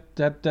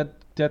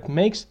that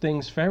makes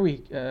things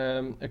very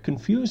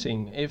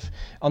confusing. If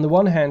on the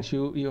one hand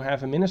you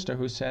have a minister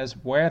who says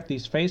wear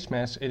these face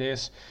masks, it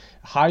is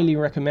highly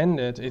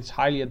recommended, it's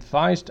highly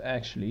advised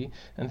actually,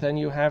 and then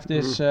you have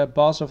this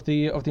boss of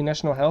the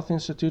National Health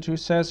Institute who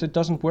says it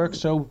doesn't work,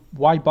 so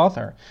why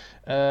bother?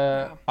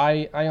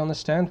 I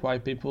understand why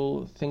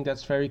people think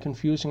that's very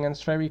confusing and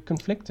it's very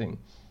conflicting.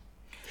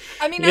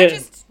 I mean, I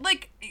just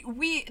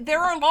there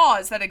are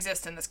laws that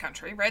exist in this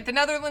country, right? The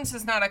Netherlands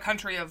is not a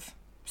country of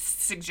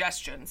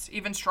suggestions,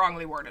 even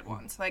strongly worded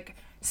ones. Like,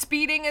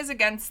 speeding is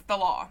against the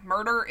law.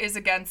 Murder is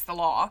against the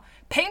law.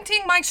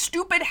 Painting my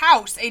stupid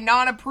house a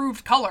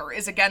non-approved color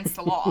is against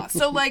the law.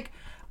 So,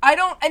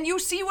 and you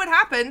see what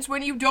happens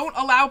when you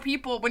allow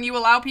people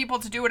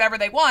to do whatever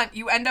they want,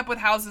 you end up with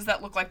houses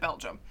that look like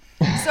Belgium.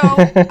 So,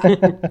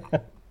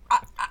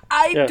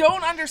 I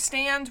don't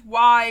understand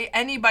why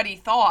anybody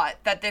thought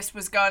that this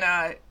was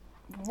gonna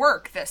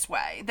work this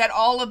way. That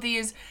all of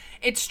these,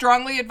 it's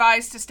strongly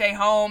advised to stay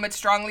home, it's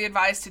strongly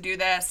advised to do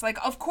this.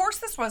 Of course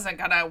this wasn't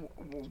gonna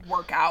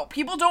work out.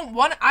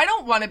 I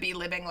don't want to be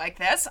living like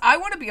this. I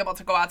want to be able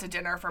to go out to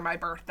dinner for my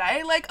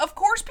birthday. Of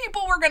course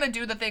people were gonna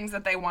do the things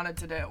that they wanted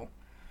to do.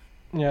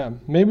 Yeah,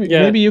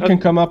 maybe you can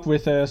come up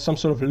with some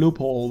sort of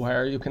loophole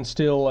where you can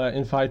still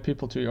invite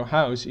people to your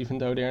house even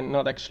though they're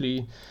not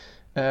actually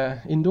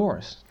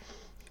indoors.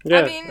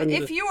 Yeah, I mean,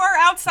 if you are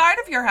outside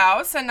of your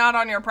house and not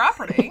on your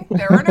property,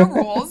 there are no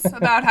rules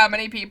about how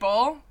many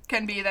people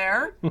can be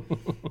there.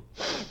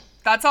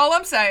 That's all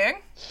I'm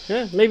saying.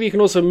 Yeah, maybe you can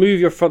also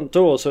move your front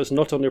door so it's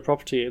not on your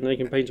property and then you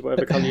can paint it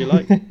whatever colour you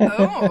like.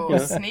 Oh,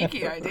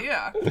 sneaky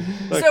idea.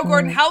 So,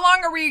 Gordon, how long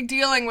are we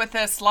dealing with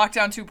this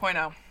lockdown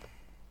 2.0?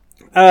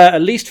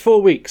 At least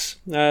 4 weeks.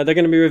 They're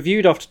going to be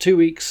reviewed after 2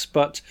 weeks,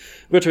 but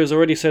Rutte has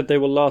already said they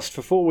will last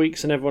for 4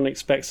 weeks and everyone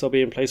expects they'll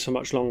be in place for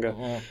much longer.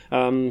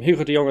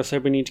 Hugo de Jonge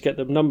said we need to get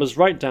the numbers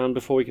right down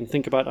before we can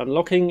think about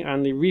unlocking,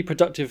 and the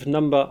reproductive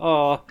number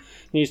R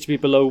needs to be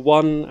below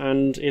 1,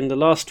 and in the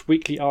last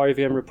weekly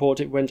RIVM report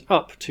it went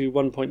up to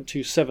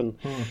 1.27.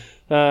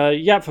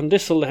 Jaap van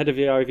Dissel, the head of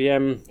the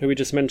RIVM, who we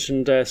just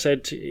mentioned,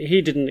 said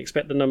he didn't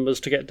expect the numbers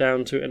to get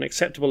down to an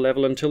acceptable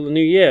level until the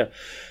new year.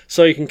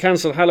 So you can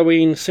cancel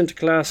Halloween,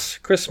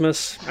 Sinterklaas,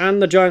 Christmas,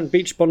 and the giant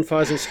beach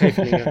bonfires in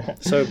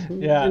Scheveningen. So,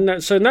 in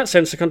that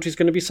sense, the country's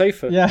going to be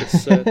safer. Yeah,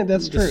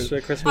 that's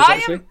true. Christmas,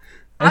 actually.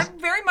 I'm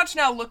very much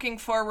now looking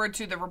forward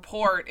to the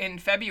report in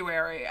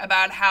February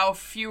about how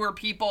fewer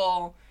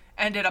people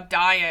ended up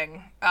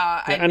dying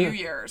at New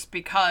Year's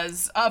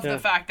because of the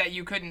fact that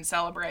you couldn't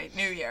celebrate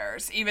New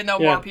Year's, even though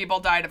more people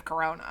died of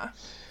corona.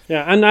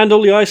 Yeah, and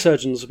all the eye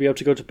surgeons will be able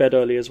to go to bed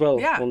early as well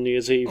on New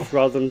Year's Eve,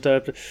 rather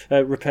than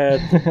repair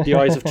the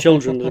eyes of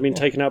children that have been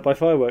taken out by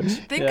fireworks.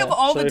 Think of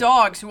all the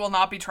dogs who will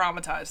not be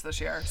traumatized this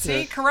year.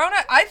 See, corona,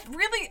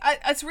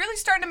 it's really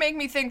starting to make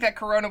me think that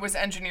corona was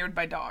engineered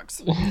by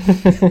dogs.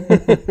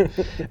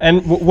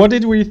 And what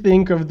did we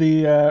think of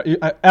the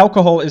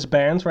alcohol is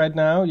banned right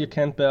now? You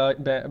can't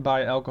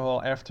buy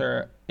alcohol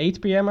after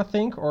 8 p.m. I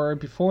think, or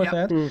before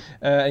that.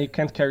 You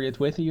can't carry it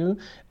with you.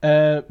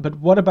 But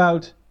what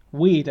about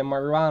weed and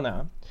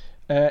marijuana?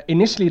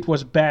 Initially it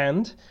was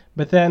banned,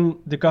 but then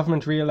the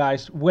government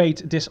realized,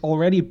 wait, this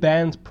already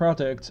banned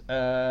product, we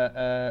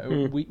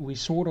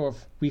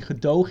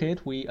gedoog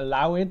it, we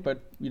allow it,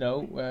 but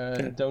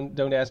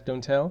don't ask,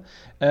 don't tell.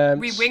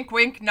 We wink,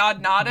 wink,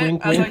 nod, nod it.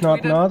 Wink, wink,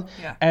 nod, nod.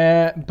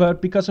 Yeah.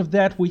 But because of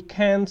that, we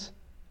can't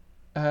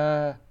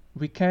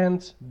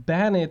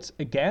ban it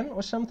again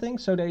or something.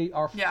 So they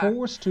are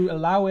forced to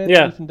allow it,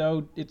 even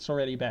though it's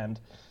already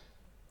banned.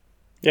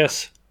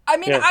 Yes. I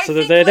mean, yeah. I so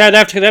think they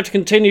have to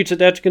continue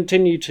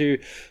to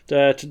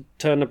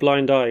turn a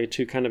blind eye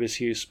to cannabis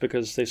use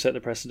because they set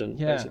the precedent.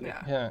 Yeah, basically.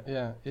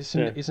 yeah.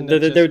 Isn't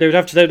they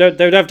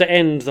would have to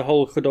end the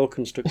whole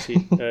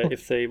Godot-Constructie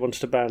if they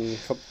wanted to ban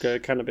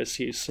cannabis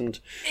use, and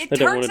they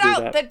don't want to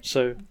do that.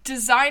 So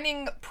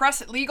designing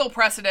legal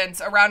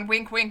precedents around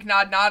wink, wink,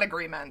 nod, nod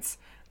agreements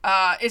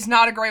is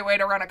not a great way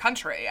to run a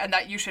country, and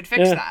that you should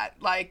fix that.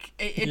 Like,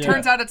 it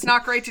turns out it's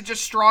not great to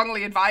just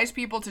strongly advise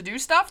people to do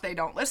stuff. They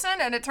don't listen,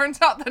 and it turns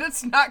out that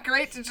it's not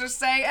great to just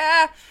say,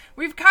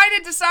 we've kind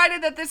of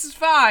decided that this is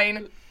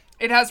fine.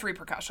 It has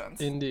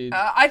repercussions. Indeed.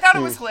 I thought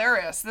it was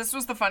hilarious. This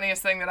was the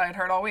funniest thing that I had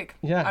heard all week.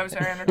 Yeah. I was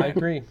very entertained. I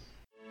agree.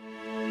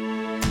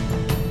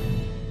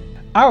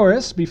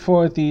 Hours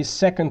before the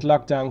second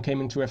lockdown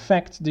came into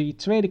effect, the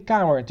Tweede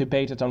Kamer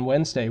debated on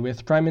Wednesday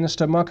with Prime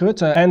Minister Mark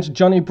Rutte and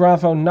Johnny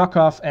Bravo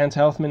knockoff and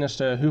Health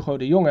Minister Hugo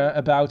de Jonge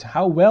about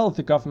how well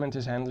the government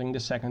is handling the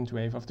second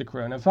wave of the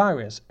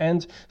coronavirus.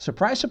 And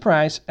surprise,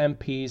 surprise,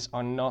 MPs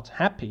are not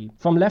happy.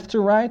 From left to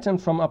right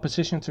and from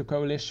opposition to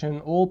coalition,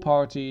 all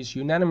parties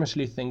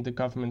unanimously think the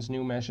government's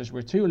new measures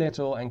were too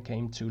little and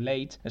came too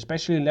late.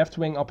 Especially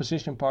left-wing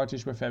opposition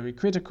parties were very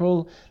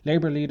critical.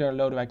 Labour leader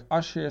Lodewijk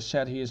Asscher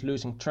said he is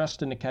losing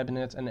trust in the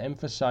cabinet and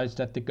emphasized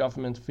that the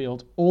government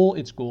failed all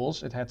its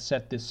goals it had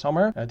set this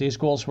summer. These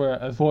goals were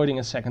avoiding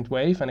a second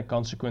wave and a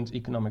consequent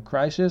economic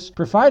crisis,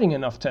 providing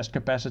enough test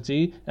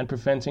capacity, and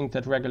preventing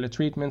that regular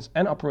treatments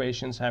and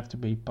operations have to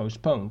be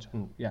postponed.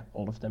 And yeah,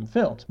 all of them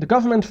failed. The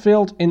government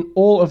failed in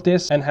all of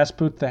this and has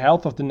put the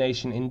health of the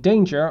nation in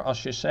danger,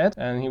 Asscher said,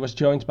 and he was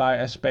joined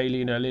by SP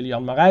leader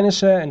Lilian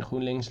Marijnissen and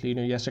GroenLinks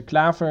leader Jesse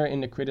Klaver in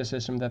the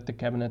criticism that the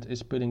cabinet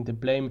is putting the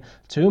blame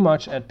too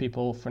much at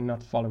people for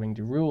not following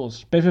the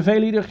rules. PVV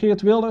leader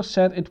Geert Wilders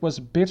said it was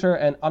bitter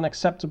and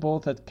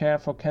unacceptable that care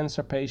for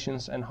cancer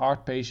patients and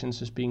heart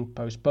patients is being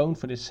postponed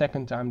for the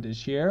second time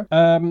this year.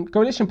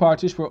 Coalition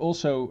parties were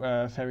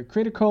also very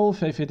critical.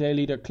 VVD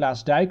leader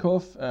Klaas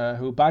Dijkhoff,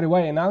 who by the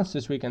way announced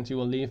this weekend he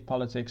will leave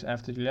politics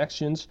after the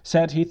elections,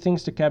 said he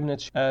thinks the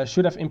cabinet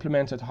should have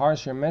implemented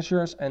harsher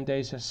measures, and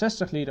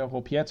D66 leader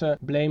Rob Jetten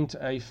blamed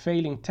a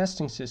failing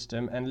testing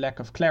system and lack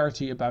of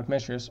clarity about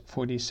measures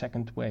for the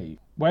second wave.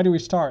 Where do we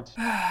start?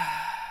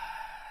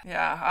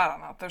 Yeah, I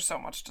don't know. There's so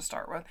much to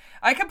start with.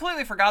 I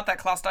completely forgot that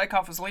Klaas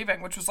Dijkhoff was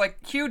leaving, which was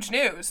like huge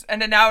news,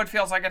 and then now it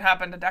feels like it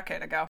happened a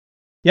decade ago.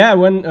 Yeah,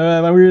 when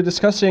we were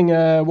discussing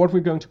what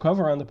we're going to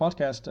cover on the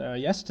podcast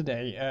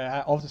yesterday,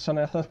 all of a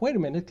sudden I thought, wait a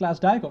minute, Klaas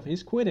Dijkhoff,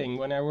 he's quitting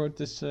when I wrote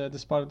this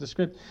part of the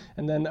script.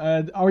 And then,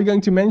 are we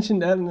going to mention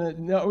that?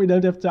 No, we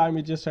don't have time.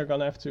 We just are going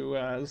to have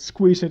to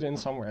squeeze it in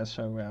somewhere.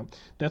 So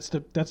that's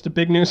the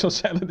big news of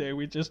Saturday.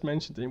 We just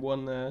mentioned in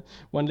one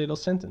little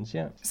sentence,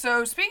 yeah.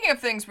 So speaking of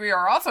things we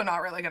are also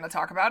not really going to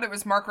talk about, it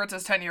was Mark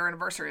Rutte's 10-year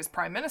anniversary as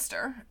Prime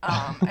Minister.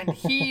 And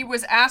he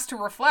was asked to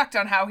reflect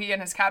on how he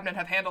and his cabinet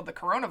have handled the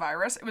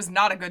coronavirus. It was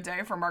not a good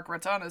day for Mark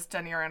Rutte on his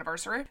 10-year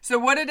anniversary. So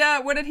what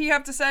did he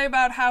have to say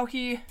about how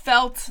he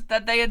felt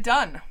that they had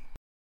done?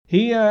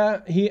 He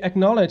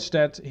acknowledged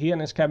that he and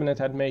his cabinet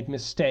had made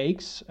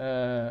mistakes,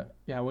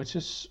 which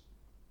is,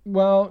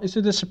 well, is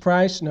it a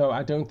surprise? No,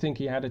 I don't think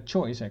he had a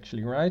choice,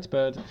 actually, right?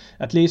 But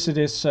at least it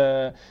is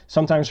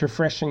sometimes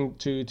refreshing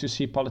to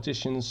see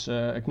politicians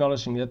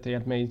acknowledging that they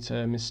had made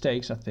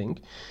mistakes, I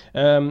think.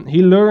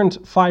 He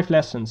learned 5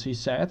 lessons, he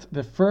said.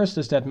 The first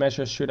is that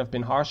measures should have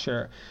been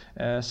harsher.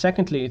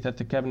 Secondly, that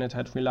the cabinet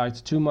had relied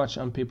too much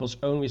on people's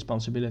own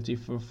responsibility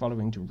for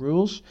following the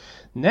rules.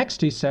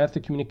 Next, he said the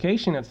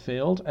communication had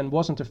failed and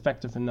wasn't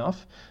effective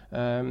enough.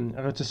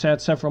 Rutte said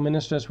several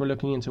ministers were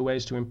looking into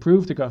ways to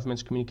improve the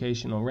government's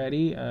communication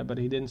already, but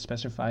he didn't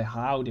specify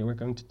how they were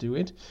going to do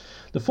it.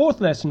 The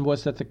fourth lesson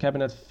was that the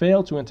cabinet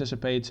failed to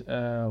anticipate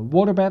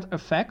waterbed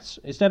effects.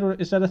 Is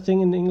that a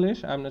thing in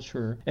English? I'm not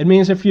sure. It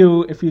means if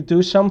you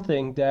do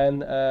something,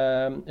 then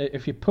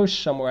if you push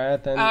somewhere,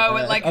 then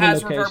it like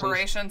has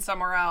reverberation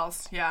somewhere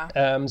else.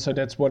 Yeah. So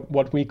that's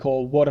what we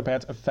call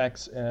waterbed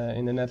effects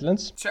in the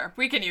Netherlands. Sure,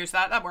 we can use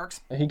that. That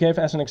works. He gave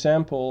as an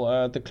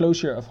example the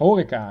closure of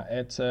horeca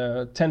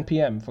at 10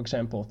 p.m. for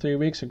example 3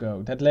 weeks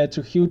ago. That led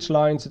to huge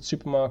lines at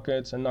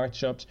supermarkets and night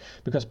shops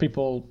because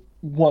people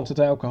wanted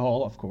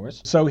alcohol, of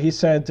course. So he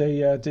said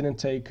they didn't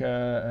take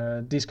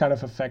these kind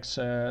of effects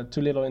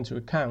too little into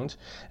account.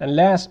 And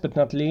last but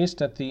not least,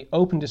 that the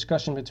open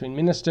discussion between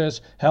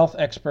ministers, health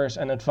experts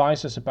and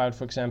advisors about,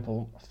 for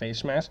example,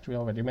 face masks, we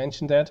already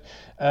mentioned that,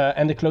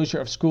 and the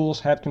closure of schools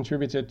had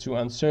contributed to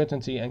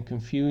uncertainty and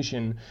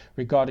confusion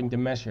regarding the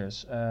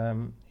measures.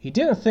 He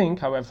didn't think,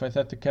 however,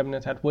 that the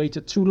cabinet had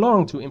waited too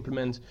long to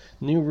implement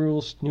new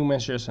rules, new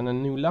measures and a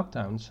new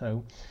lockdown.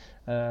 So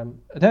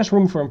there's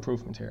room for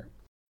improvement here.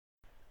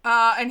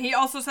 And he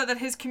also said that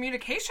his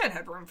communication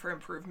had room for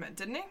improvement,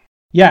 didn't he?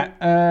 Yeah,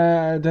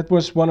 that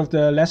was one of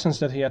the lessons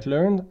that he had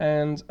learned,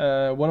 and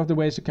one of the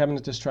ways the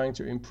cabinet is trying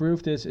to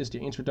improve this is the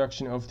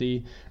introduction of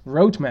the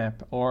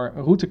roadmap or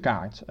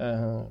routekaart.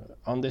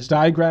 On this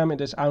diagram, it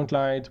is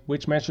outlined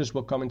which measures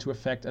will come into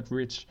effect at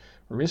which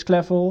risk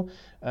level.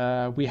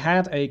 We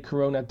had a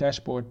corona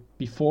dashboard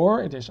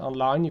before. It is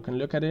online, you can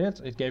look at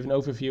it. It gave an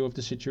overview of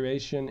the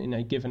situation in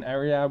a given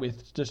area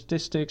with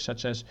statistics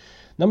such as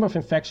number of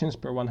infections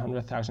per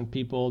 100,000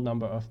 people,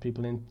 number of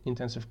people in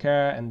intensive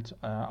care, and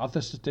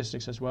other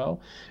statistics as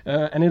well.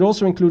 And it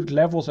also included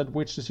levels at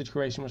which the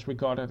situation was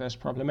regarded as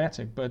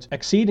problematic. But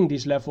exceeding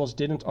these levels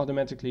didn't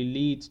automatically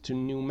lead to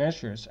new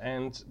measures.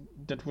 And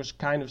that was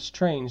kind of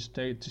strange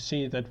to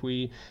see that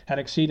we had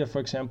exceeded, for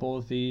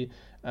example, the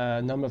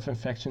number of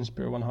infections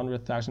per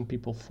 100,000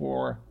 people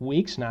for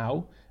weeks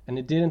now, and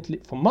it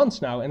didn't for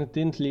months now, and it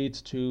didn't lead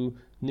to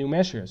new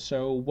measures.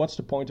 So what's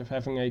the point of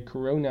having a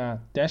corona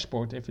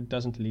dashboard if it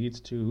doesn't lead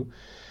to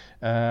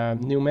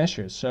new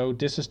measures? So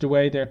this is the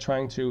way they're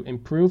trying to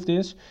improve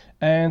this,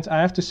 and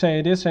I have to say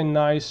it is a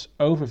nice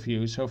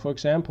overview. So for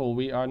example,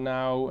 we are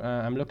now,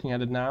 I'm looking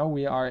at it now,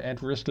 we are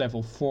at risk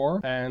level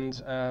 4, and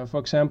for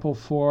example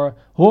for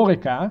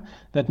horeca,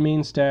 that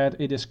means that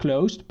it is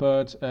closed,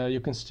 but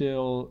you can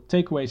still,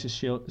 takeaways is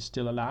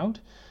still allowed.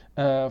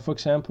 For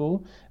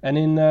example, and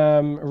in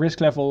risk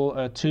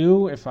level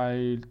 2, if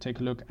I take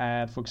a look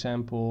at, for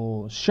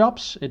example,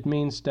 shops, it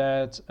means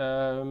that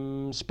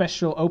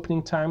special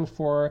opening times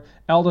for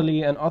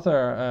elderly and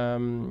other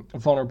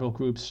vulnerable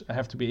groups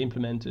have to be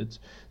implemented.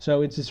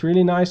 So it's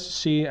really nice to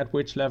see at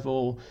which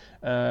level,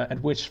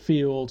 at which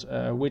field,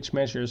 which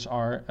measures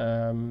are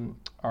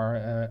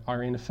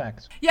in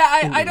effect.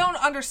 Yeah, I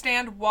don't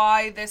understand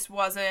why this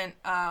wasn't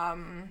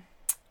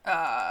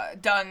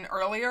done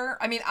earlier.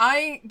 I mean,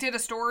 I did a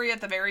story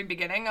at the very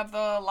beginning of the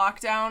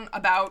lockdown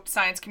about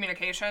science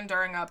communication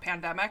during a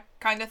pandemic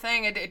kind of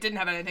thing. It didn't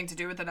have anything to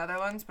do with the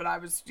Netherlands, but I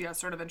was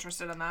sort of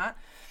interested in that.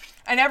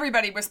 And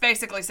everybody was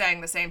basically saying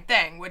the same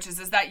thing, which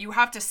is that you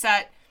have to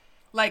set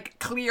like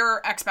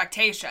clear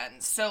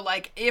expectations. So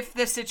like if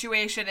the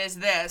situation is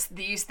this,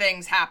 these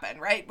things happen,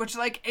 right? Which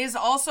like is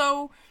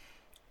also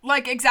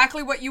like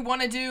exactly what you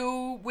want to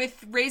do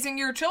with raising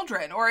your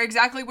children, or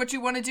exactly what you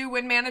want to do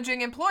when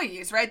managing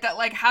employees, right? That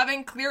like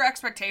having clear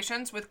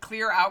expectations with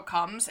clear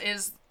outcomes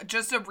is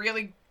just a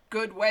really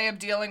good way of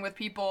dealing with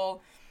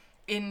people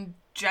in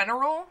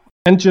general.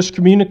 And just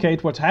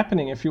communicate what's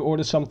happening. If you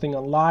order something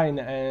online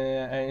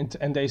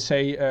and they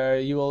say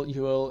it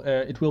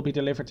will be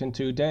delivered in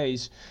 2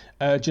 days,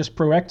 just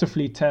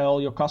proactively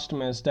tell your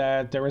customers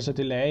that there is a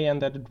delay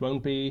and that it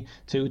won't be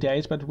 2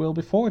 days, but it will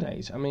be 4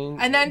 days. I mean,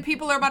 and then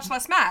people are much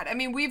less mad. I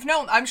mean, we've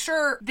known. I'm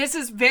sure this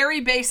is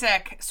very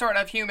basic sort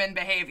of human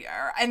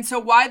behavior, and so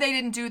why they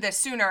didn't do this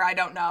sooner, I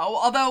don't know.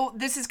 Although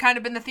this has kind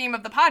of been the theme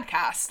of the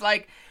podcast,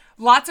 like.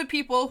 Lots of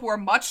people who are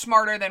much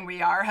smarter than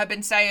we are have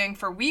been saying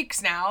for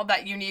weeks now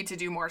that you need to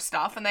do more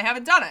stuff, and they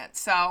haven't done it.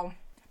 So,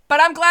 but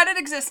I'm glad it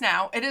exists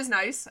now. It is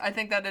nice. I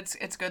think that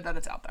it's good that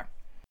it's out there.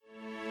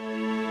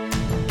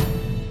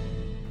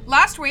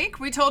 Last week,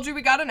 we told you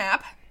we got an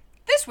app.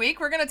 This week,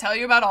 we're going to tell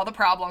you about all the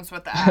problems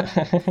with the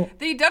app.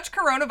 The Dutch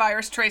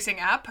coronavirus tracing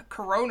app,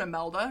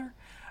 Coronamelder,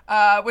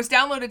 was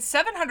downloaded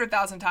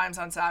 700,000 times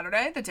on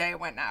Saturday, the day it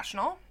went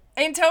national.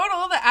 In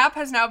total, the app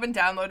has now been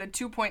downloaded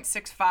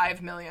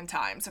 2.65 million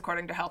times,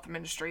 according to health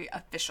ministry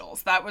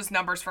officials. That was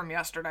numbers from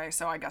yesterday,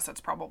 so I guess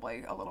it's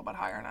probably a little bit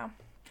higher now.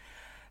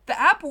 The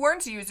app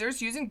warns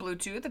users using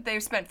Bluetooth that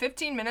they've spent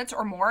 15 minutes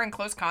or more in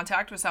close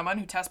contact with someone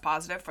who tests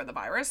positive for the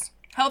virus.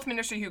 Health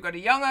Minister Hugo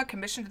de Jonge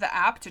commissioned the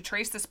app to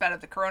trace the spread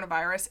of the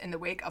coronavirus in the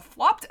wake of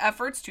flopped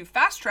efforts to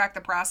fast-track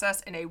the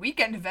process in a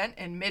weekend event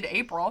in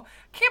mid-April.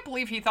 Can't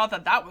believe he thought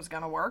that was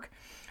going to work.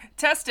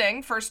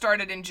 Testing first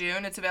started in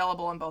June. It's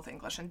available in both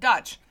English and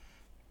Dutch.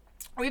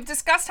 We've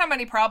discussed how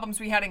many problems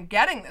we had in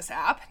getting this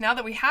app. Now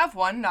that we have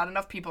one, not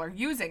enough people are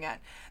using it.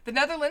 The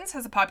Netherlands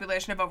has a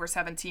population of over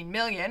 17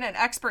 million, and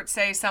experts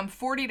say some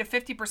 40 to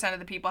 50% of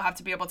the people have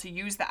to be able to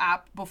use the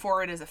app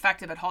before it is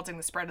effective at halting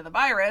the spread of the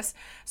virus.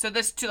 So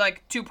this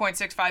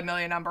 2.65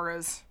 million number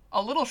is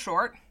a little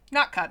short,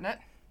 not cutting it.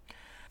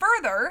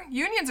 Further,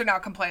 unions are now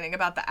complaining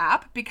about the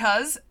app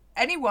because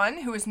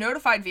anyone who is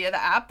notified via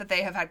the app that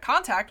they have had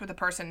contact with a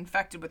person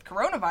infected with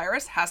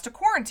coronavirus has to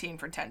quarantine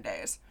for 10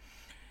 days.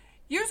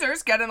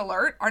 Users get an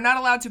alert, are not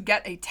allowed to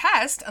get a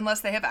test unless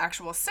they have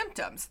actual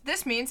symptoms.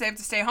 This means they have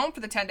to stay home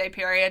for the 10-day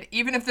period,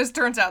 even if this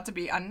turns out to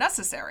be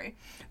unnecessary.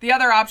 The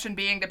other option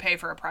being to pay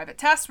for a private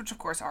test, which of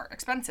course are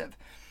expensive.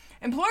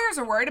 Employers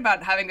are worried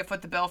about having to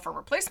foot the bill for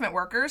replacement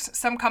workers.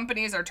 Some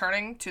companies are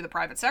turning to the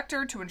private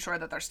sector to ensure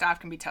that their staff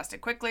can be tested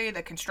quickly.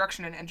 The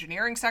construction and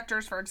engineering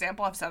sectors, for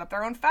example, have set up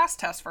their own fast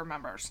tests for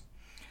members.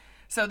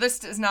 So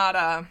this is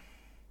not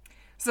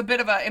it's a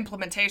bit of an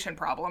implementation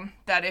problem,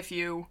 that if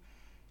you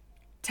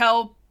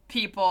tell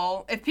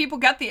people, if people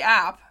get the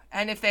app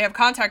and if they have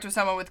contact with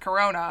someone with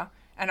corona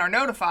and are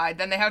notified,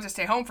 then they have to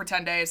stay home for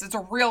 10 days. It's a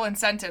real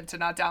incentive to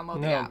not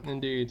download the app. No,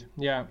 indeed.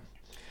 Yeah.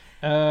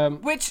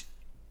 Which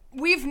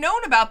we've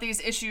known about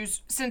these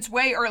issues since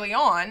way early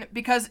on,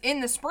 because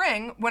in the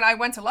spring, when I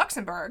went to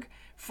Luxembourg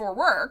for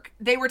work,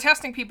 they were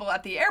testing people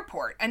at the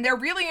airport, and they're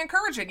really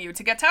encouraging you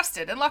to get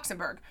tested in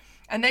Luxembourg.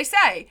 And they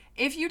say,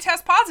 if you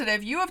test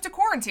positive, you have to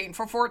quarantine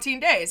for 14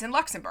 days in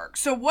Luxembourg.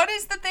 So what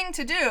is the thing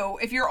to do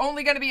if you're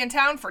only going to be in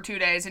town for 2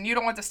 days and you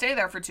don't want to stay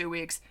there for 2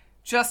 weeks?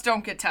 Just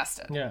don't get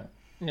tested.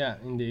 Yeah,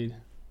 indeed.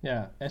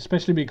 Yeah,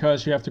 especially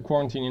because you have to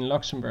quarantine in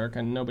Luxembourg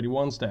and nobody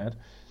wants that.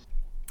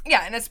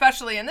 Yeah, and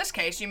especially in this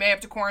case, you may have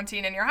to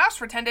quarantine in your house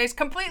for 10 days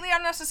completely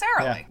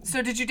unnecessarily. Yeah.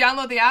 So did you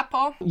download the app,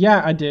 Paul?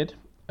 Yeah, I did.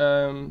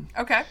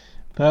 Okay.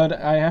 But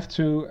I have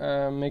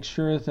to make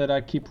sure that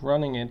I keep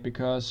running it,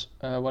 because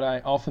what I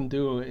often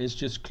do is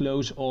just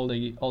close all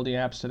the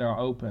apps that are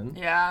open.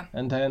 Yeah.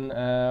 And then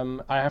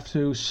I have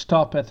to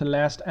stop at the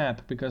last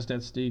app, because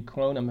that's the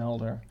Corona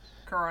Melder.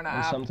 Corona and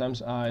app.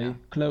 Sometimes I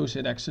close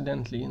it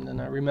accidentally, and then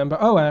I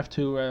remember, I have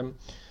to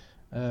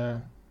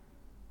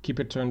keep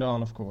it turned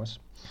on, of course.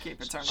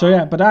 Keep it turned on. So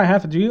yeah, but I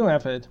have it. Do you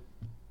have it?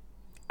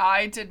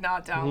 I did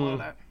not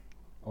download it.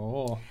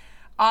 Oh.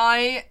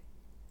 I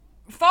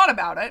thought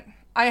about it.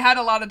 I had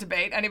a lot of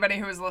debate. Anybody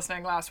who was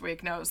listening last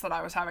week knows that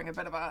I was having a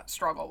bit of a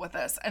struggle with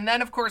this. And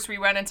then, of course, we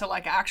went into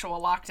like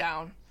actual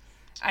lockdown,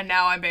 and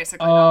now I'm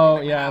basically not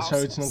leaving the house. So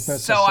it's not necessary.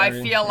 So I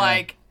feel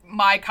like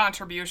my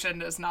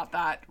contribution is not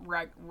that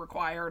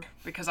required,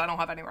 because I don't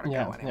have anywhere to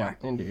go anywhere.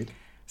 Yeah, indeed.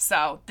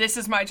 So this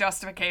is my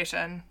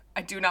justification.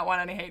 I do not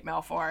want any hate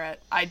mail for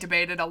it. I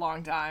debated a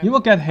long time. You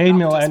will get hate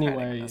mail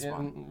anyway.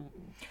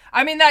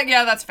 I mean,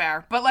 that's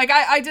fair. But like,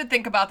 I did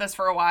think about this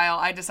for a while.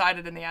 I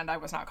decided in the end I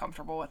was not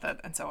comfortable with it,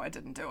 and so I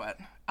didn't do it.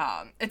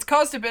 It's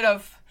caused a bit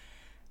of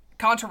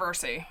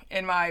controversy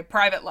in my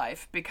private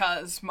life,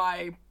 because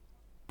my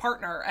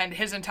partner and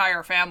his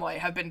entire family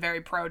have been very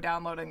pro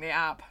downloading the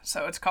app.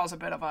 So it's caused a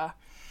bit of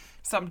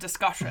some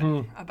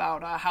discussion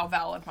about how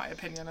valid my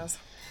opinion is.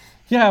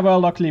 Yeah, well,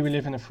 luckily we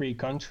live in a free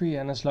country,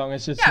 and as long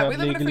as it's not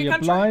legally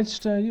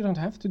obliged, you don't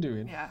have to do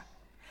it. Yeah.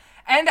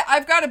 And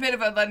I've got a bit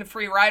of a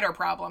free rider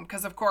problem,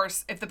 because, of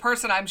course, if the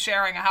person I'm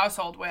sharing a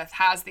household with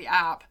has the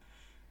app,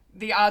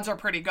 the odds are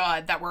pretty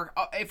good that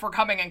if we're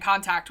coming in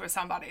contact with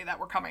somebody, that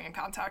we're coming in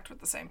contact with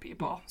the same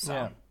people. So.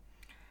 Yeah.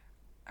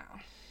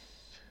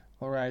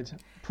 All right.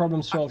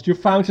 Problem solved. You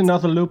found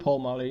another loophole,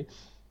 Molly.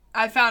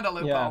 I found a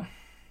loophole. Yeah.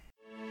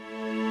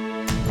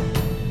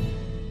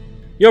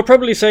 You're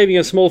probably saving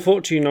a small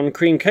fortune on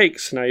cream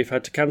cakes now you've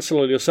had to cancel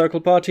all your circle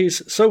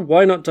parties, so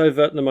why not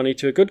divert the money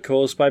to a good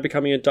cause by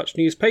becoming a Dutch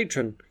News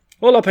patron?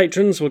 All our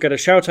patrons will get a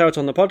shout out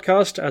on the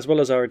podcast, as well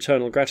as our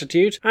eternal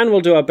gratitude, and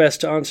we'll do our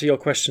best to answer your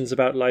questions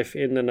about life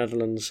in the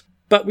Netherlands.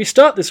 But we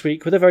start this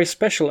week with a very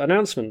special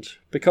announcement,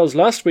 because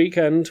last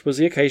weekend was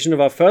the occasion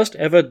of our first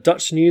ever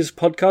Dutch News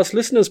podcast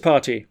listeners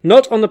party.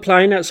 Not on the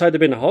Plein outside the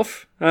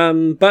Binnenhof,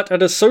 but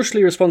at a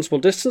socially responsible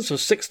distance of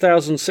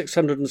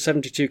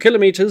 6,672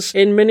 kilometres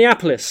in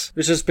Minneapolis,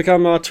 which has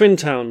become our twin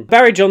town.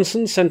 Barry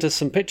Johnson sent us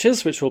some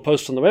pictures, which we'll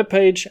post on the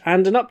webpage,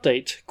 and an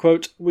update.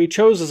 Quote, "We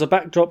chose as a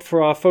backdrop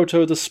for our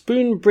photo the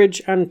Spoon, Bridge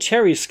and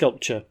Cherry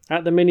sculpture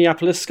at the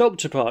Minneapolis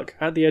Sculpture Park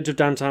at the edge of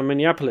downtown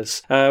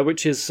Minneapolis,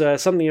 which is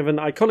something of an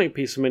iconic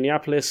piece of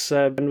Minneapolis,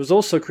 and was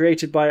also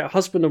created by a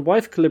husband and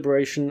wife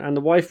collaboration, and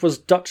the wife was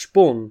Dutch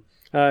born.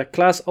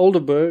 Klaas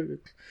Oldenburg,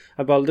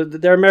 well,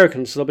 they're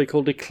Americans, so they'll be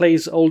called the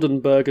Claes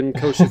Oldenburg and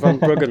Koosje van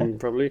Bruggen,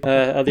 probably,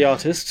 are the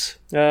artists.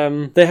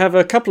 They have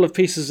a couple of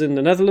pieces in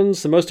the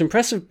Netherlands, the most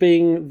impressive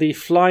being the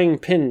Flying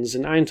Pins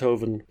in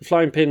Eindhoven. The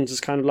Flying Pins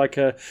is kind of like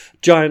a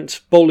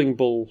giant bowling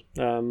ball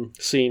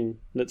scene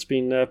that's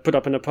been put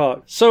up in a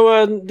park.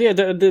 So,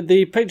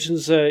 the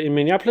patrons in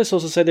Minneapolis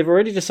also say they've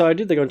already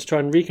decided they're going to try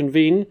and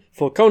reconvene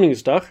for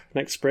Koningsdag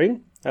next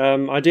spring.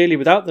 Ideally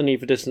without the need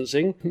for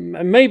distancing.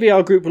 Maybe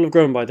our group will have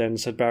grown by then,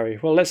 said Barry.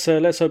 Well, let's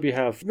hope you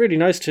have. Really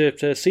nice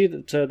to see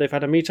that they've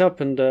had a meet-up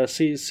and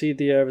see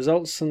the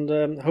results,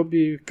 and hope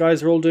you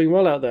guys are all doing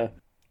well out there.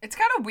 It's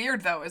kind of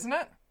weird, though, isn't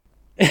it?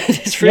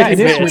 It's really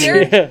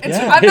weird.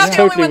 Yeah. I'm not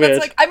the only one that's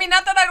like, I mean,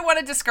 not that I want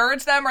to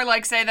discourage them or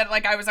like say that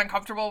like I was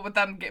uncomfortable with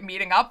them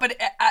meeting up, but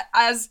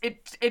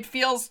it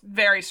feels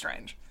very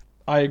strange.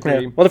 I agree.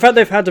 Yeah. Well, the fact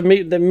they've had a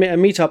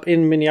meet-up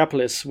in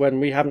Minneapolis when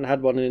we haven't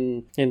had one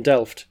in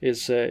Delft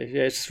is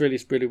it's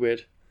really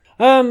weird.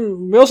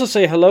 We also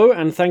say hello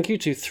and thank you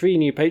to 3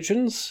 new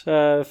patrons.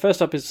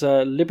 First up is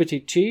Liberty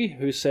Chi,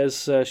 who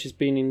says she's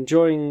been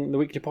enjoying the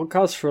weekly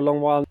podcast for a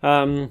long while.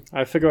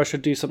 I figure I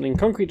should do something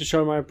concrete to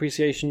show my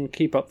appreciation.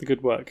 Keep up the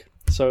good work.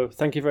 So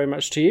thank you very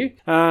much to you.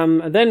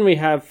 And then we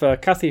have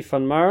Kathy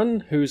van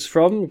Maren, who's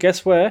from,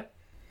 guess where?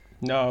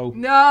 No.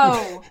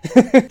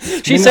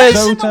 She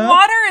says in the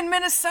water in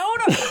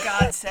Minnesota, for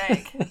God's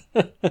sake.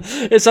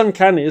 It's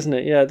uncanny, isn't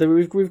it? Yeah,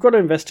 we've got to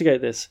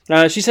investigate this.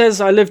 She says,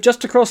 I live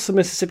just across the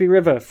Mississippi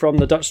River from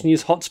the Dutch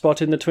news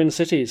hotspot in the Twin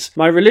Cities.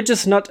 My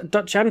religious nut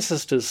Dutch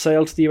ancestors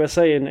sailed to the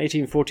USA in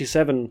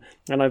 1847,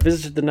 and I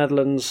visited the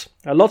Netherlands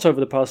a lot over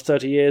the past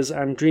 30 years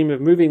and dream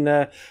of moving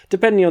there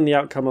depending on the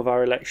outcome of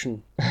our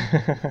election.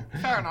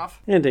 Fair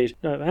enough. Indeed.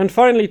 And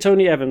finally,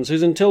 Tony Evans,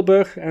 who's in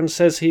Tilburg and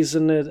says he's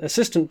an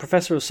assistant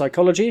professor of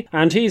psychology,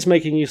 and he's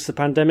making use of the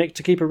pandemic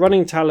to keep a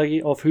running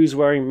tally of who's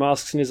wearing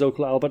masks in his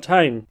local Albert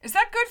Heijn. Is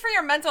that good for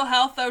your mental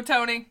health, though,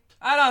 Tony?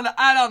 I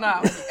don't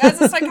know.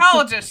 As a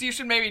psychologist, you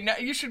should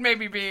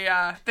maybe be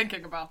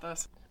thinking about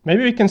this.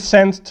 Maybe we can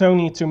send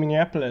Tony to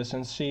Minneapolis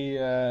and see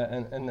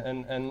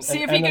and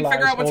see if he can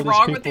figure out what's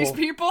wrong with these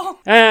people.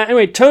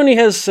 Anyway, Tony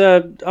has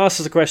asked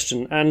us a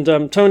question, and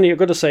Tony, I've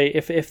got to say,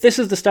 if this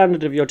is the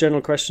standard of your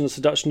general questions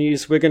to Dutch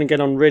News, we're going to get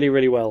on really,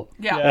 really well.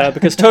 Yeah.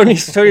 Because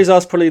Tony's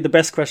asked probably the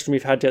best question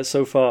we've had yet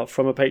so far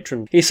from a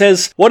patron. He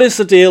says, "What is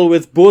the deal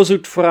with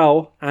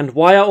Boerzoekvrouw, and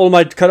why are all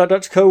my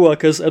Dutch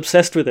co-workers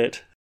obsessed with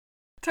it?"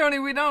 Tony,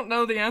 we don't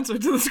know the answer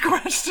to this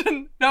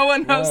question. No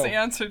one knows the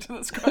answer to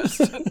this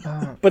question.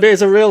 But it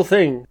is a real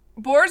thing.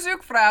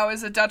 Boerzoekvrouw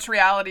is a Dutch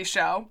reality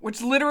show,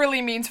 which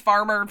literally means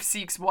farmer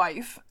seeks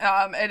wife.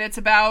 And it's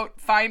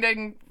about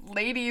finding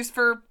ladies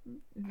for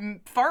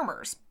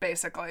farmers,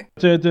 basically.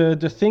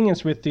 The thing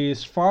is with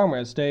these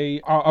farmers,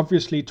 they are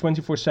obviously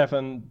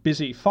 24/7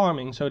 busy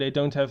farming, so they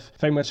don't have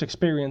very much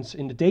experience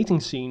in the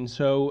dating scene.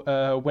 So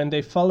when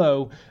they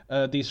follow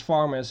these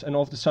farmers, and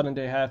all of a sudden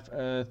they have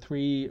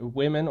 3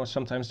 women, or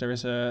sometimes there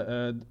is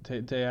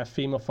they have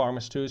female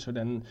farmers too. So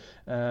then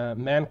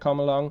men come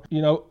along.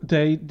 You know,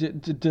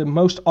 the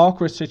most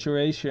awkward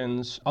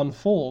situations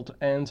unfold,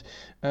 and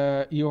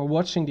you're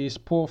watching these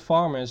poor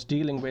farmers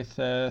dealing with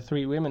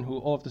 3 women who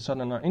all of a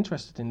sudden are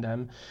interested in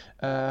them,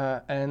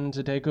 and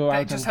they go out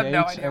and date. They just have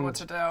no idea what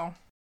to do.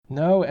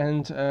 No,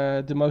 and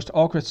the most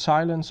awkward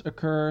silence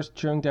occurs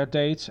during their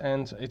dates,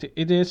 and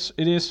it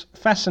is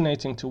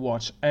fascinating to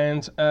watch.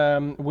 And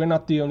we're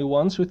not the only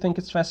ones who think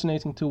it's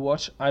fascinating to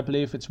watch. I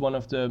believe it's one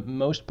of the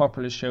most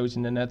popular shows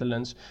in the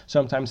Netherlands.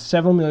 Sometimes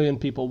 7 million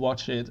people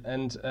watch it,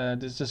 and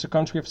this is a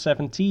country of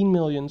 17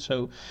 million,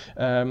 so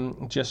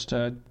just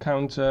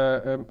count,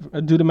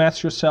 do the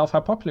maths yourself how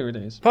popular it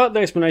is. Part of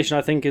the explanation,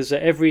 I think, is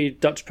that every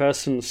Dutch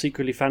person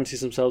secretly fancies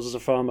themselves as a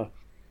farmer.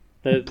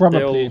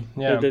 Probably,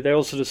 they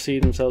all sort of see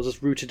themselves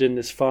as rooted in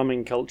this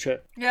farming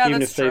culture. Yeah, even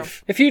that's true.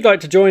 If you'd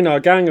like to join our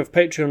gang of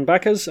Patreon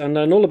backers and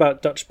learn all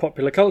about Dutch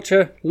popular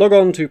culture, log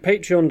on to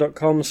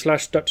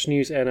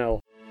patreon.com/DutchNewsNL.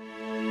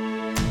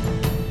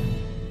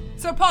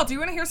 So, Paul, do you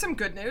want to hear some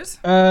good news?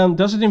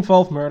 Does it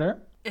involve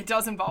murder? It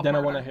does involve murder.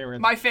 Then I want to hear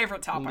it. My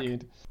favorite topic.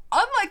 Indeed.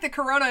 Unlike the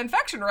corona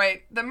infection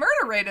rate, the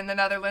murder rate in the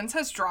Netherlands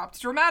has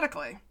dropped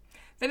dramatically.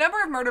 The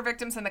number of murder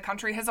victims in the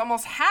country has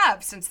almost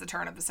halved since the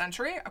turn of the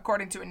century,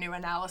 according to a new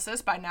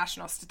analysis by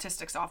National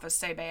Statistics Office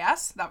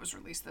CBS that was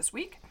released this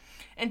week.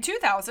 In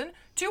 2000,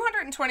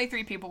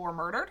 223 people were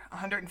murdered,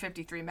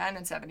 153 men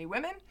and 70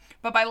 women,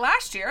 but by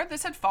last year,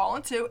 this had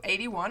fallen to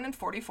 81 and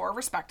 44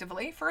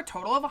 respectively, for a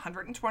total of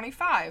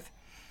 125.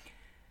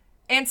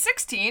 And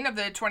 16 of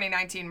the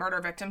 2019 murder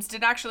victims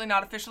did actually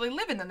not officially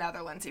live in the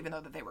Netherlands, even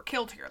though that they were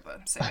killed here, the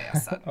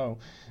CBS said. Oh,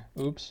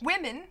 oops.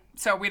 Women,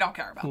 so we don't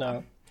care about No.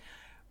 them.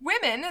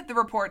 Women, the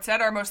report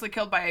said, are mostly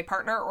killed by a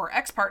partner or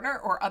ex-partner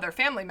or other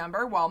family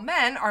member, while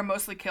men are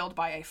mostly killed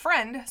by a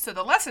friend. So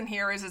the lesson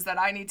here is that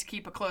I need to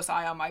keep a close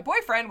eye on my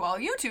boyfriend, while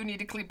you two need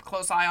to keep a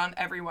close eye on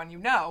everyone you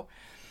know.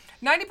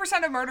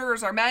 90% of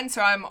murderers are men,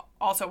 so I'm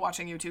also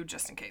watching you two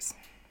just in case.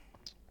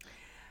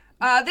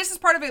 This is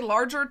part of a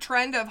larger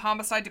trend of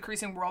homicide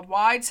decreasing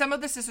worldwide. Some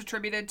of this is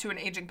attributed to an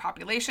aging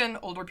population.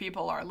 Older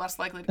people are less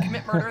likely to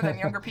commit murder than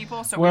younger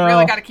people, so we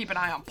really got to keep an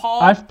eye on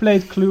Paul. I've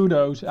played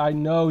Cluedo. I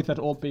know that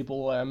old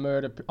people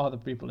murder other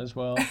people as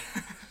well.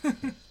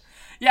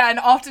 Yeah, and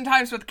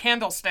oftentimes with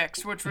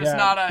candlesticks, which was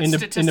not a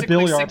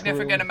statistically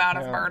significant amount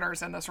of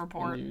murders in this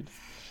report.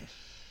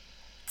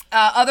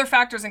 Other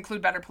factors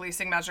include better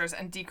policing measures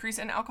and decrease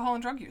in alcohol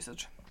and drug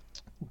usage.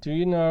 Do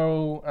you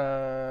know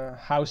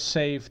how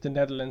safe the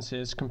Netherlands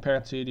is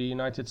compared to the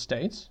United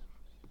States?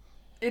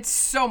 It's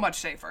so much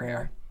safer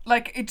here.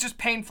 Like, it's just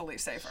painfully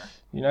safer.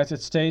 The United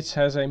States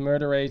has a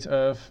murder rate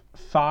of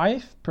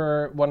 5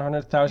 per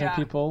 100,000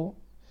 people.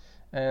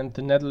 And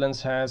the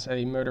Netherlands has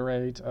a murder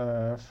rate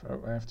of,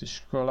 I have to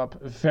scroll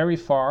up very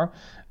far,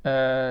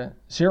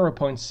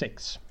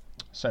 0.6.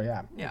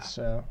 So it's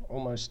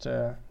almost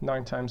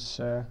 9 times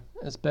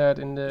as bad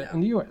in the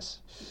US.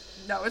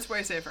 No, it's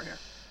way safer here.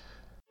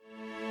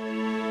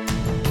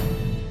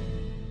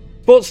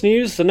 Sports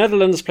news. The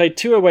Netherlands played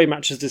 2 away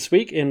matches this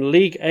week in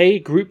League A,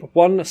 Group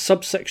 1,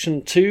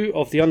 Subsection 2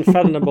 of the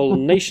unfathomable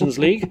Nations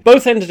League.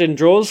 Both ended in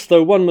draws,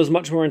 though one was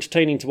much more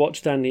entertaining to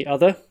watch than the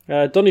other.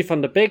 Donny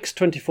van der Beek's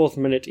 24th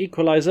minute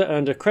equaliser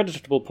earned a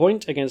creditable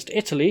point against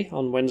Italy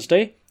on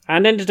Wednesday,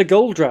 and ended a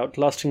goal drought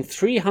lasting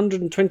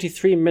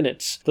 323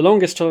 minutes, the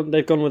longest time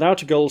they've gone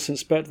without a goal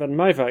since Bert van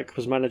Marwijk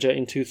was manager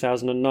in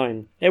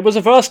 2009. It was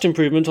a vast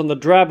improvement on the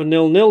drab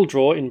 0-0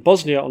 draw in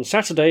Bosnia on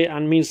Saturday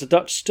and means the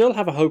Dutch still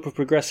have a hope of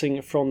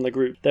progressing from the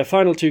group. Their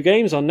final 2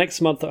 games are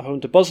next month at home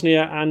to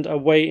Bosnia and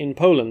away in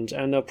Poland,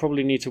 and they'll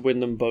probably need to win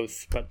them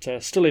both, but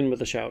still in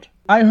with a shout.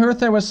 I heard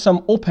there was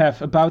some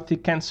ophef about the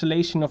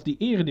cancellation of the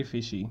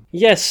Eredivisie.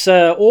 Yes,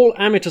 all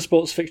amateur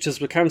sports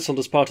fixtures were cancelled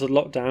as part of the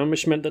lockdown,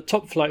 which meant that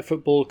top-flight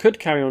football could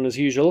carry on as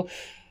usual,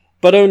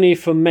 but only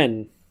for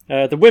men.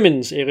 The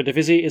women's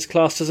Eredivisie is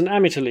classed as an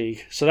amateur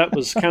league, so that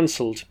was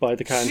cancelled by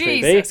the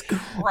KNVB. Jesus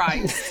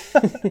Christ.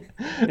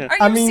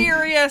 Are you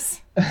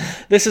serious?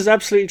 This is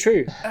absolutely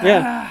true,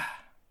 yeah.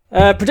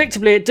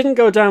 Predictably, it didn't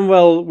go down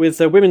well with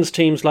women's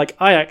teams like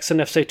Ajax and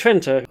FC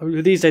Twente,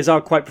 who these days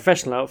are quite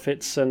professional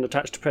outfits and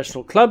attached to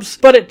professional clubs,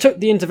 but it took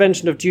the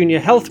intervention of Junior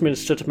Health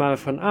Minister Tamara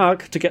van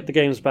Ark to get the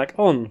games back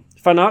on.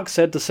 Van Ark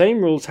said the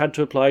same rules had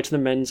to apply to the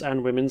men's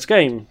and women's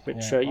game,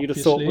 which you'd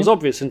have thought was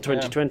obvious in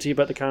 2020,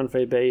 but the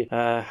KNVB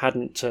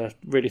hadn't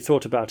really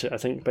thought about it, I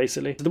think,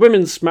 basically. So the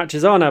women's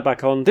matches are now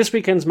back on. This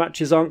weekend's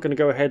matches aren't going to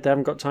go ahead, they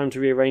haven't got time to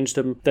rearrange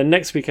them. Then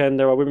next weekend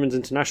there are women's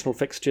international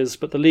fixtures,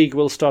 but the league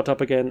will start up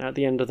again at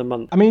the end of the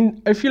month. I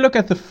mean, if you look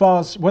at the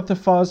fuss, the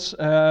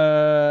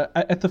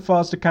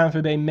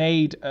KNVB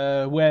made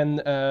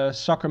when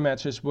soccer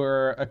matches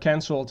were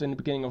cancelled in the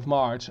beginning of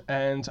March,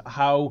 and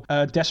how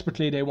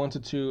desperately they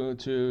wanted to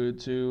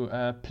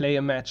play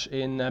a match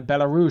in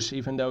Belarus,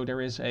 even though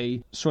there is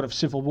a sort of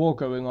civil war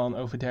going on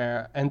over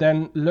there. And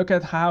then look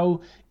at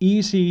how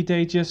easy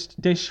they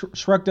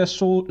shrugged their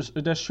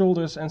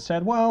shoulders and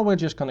said, well, we're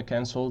just going to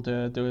cancel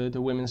the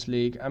women's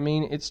league. I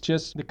mean, it's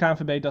just the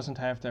KNVB doesn't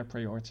have their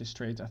priorities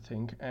straight, I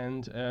think,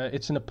 and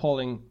it's an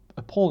appalling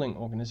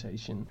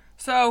organization.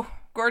 So,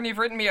 Gordon, you've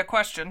written me a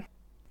question.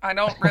 I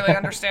don't really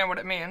understand what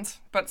it means,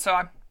 but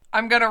so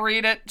I'm going to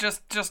read it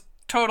just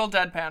total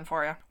deadpan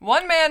for you.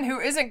 One man who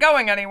isn't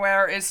going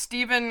anywhere is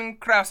Steven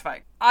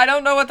Kruiswijk. I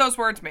don't know what those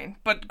words mean,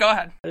 but go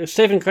ahead.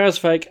 Steven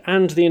Kruiswijk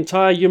and the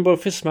entire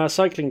Jumbo-Visma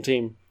cycling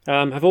team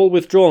have all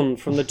withdrawn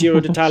from the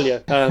Giro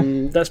d'Italia.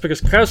 That's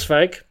because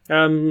Kruiswijk,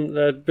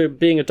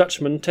 being a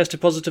Dutchman,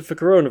 tested positive for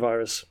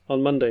coronavirus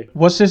on Monday.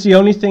 Was this the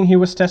only thing he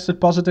was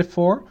tested positive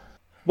for?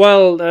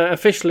 Well,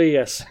 officially,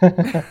 yes.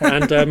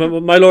 And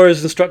my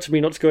lawyers instructed me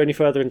not to go any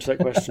further into that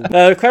question.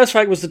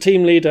 Kruiswijk was the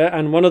team leader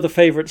and one of the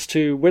favourites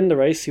to win the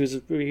race.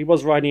 He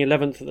was riding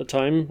 11th at the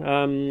time,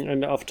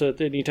 and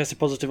he tested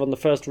positive on the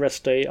first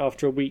rest day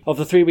after a week of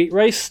the 3-week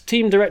race.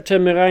 Team director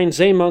Marijn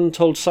Zeeman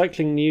told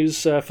Cycling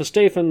News, for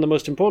Stefan, the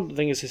most important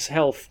thing is his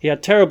health. He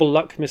had terrible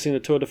luck missing the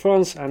Tour de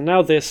France, and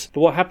now this,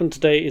 but what happened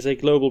today is a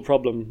global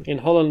problem. In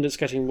Holland, it's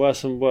getting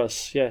worse and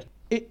worse, yeah.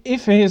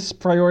 If his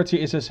priority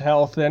is his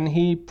health, then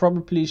he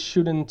probably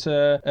shouldn't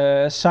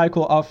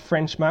cycle off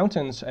French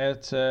mountains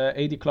at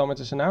 80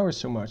 kilometers an hour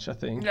so much, I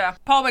think. Yeah,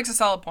 Paul makes a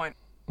solid point.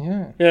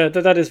 Yeah,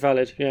 that is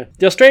valid, yeah.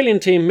 The Australian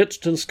team,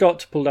 Mitchelton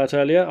Scott, pulled out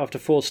earlier after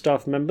 4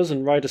 staff members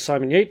and rider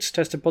Simon Yates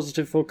tested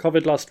positive for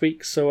COVID last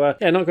week, so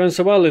not going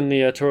so well in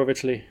the Tour of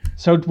Italy.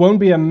 So it won't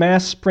be a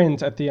mass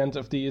sprint at the end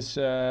of these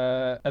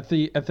at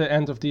the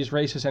end of these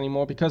races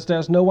anymore, because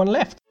there's no one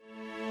left.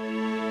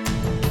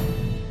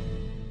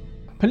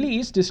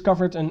 Police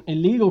discovered an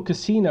illegal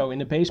casino in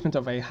the basement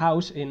of a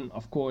house in,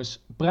 of course,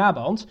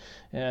 Brabant,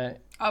 in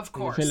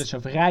the village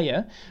of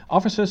Rijen.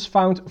 Officers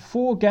found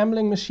 4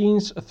 gambling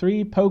machines,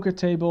 3 poker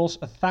tables,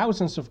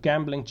 thousands of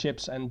gambling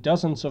chips, and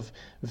dozens of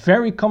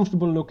very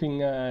comfortable-looking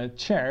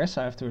chairs,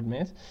 I have to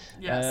admit.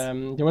 Yes.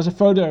 There was a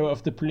photo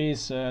of the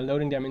police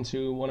loading them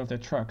into one of their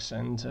trucks,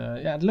 and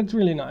it looked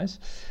really nice.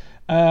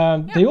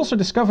 They also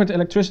discovered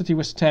electricity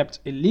was tapped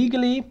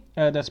illegally.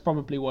 That's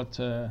probably what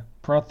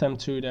brought them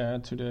to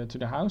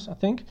the house, I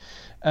think.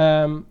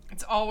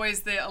 It's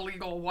always the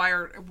illegal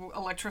wire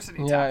electricity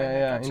tapping.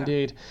 Yeah,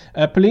 indeed.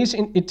 Police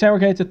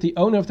interrogated the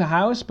owner of the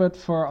house, but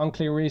for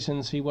unclear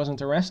reasons he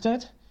wasn't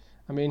arrested.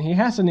 I mean, he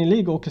has an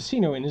illegal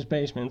casino in his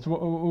basement.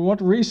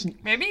 What reason?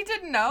 Maybe he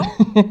didn't know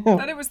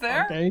that it was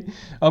there. Okay.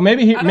 Oh,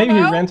 maybe he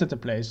rented the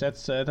place.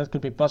 That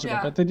could be possible.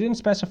 Yeah. But they didn't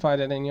specify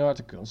that in the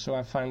article, so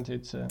I find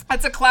it.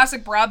 That's a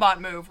classic Brabant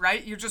move,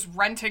 right? You're just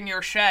renting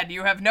your shed.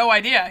 You have no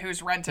idea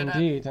who's rented it.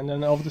 Indeed, and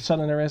then all of a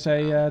sudden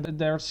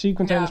there are sea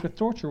containers with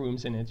torture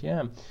rooms in it.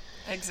 Yeah.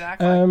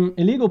 Exactly.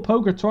 Illegal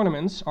poker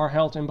tournaments are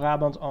held in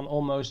Brabant on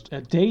almost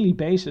a daily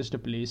basis, the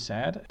police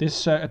said.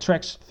 This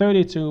attracts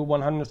 30 to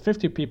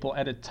 150 people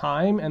at a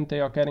time, and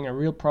they are getting a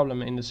real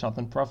problem in the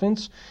southern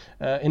province.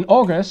 In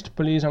August,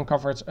 police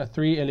uncovered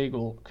 3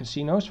 illegal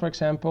casinos, for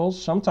example,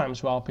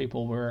 sometimes while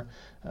people were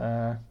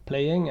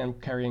playing and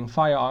carrying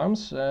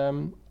firearms.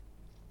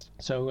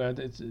 So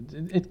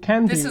it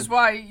can be. This is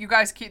why you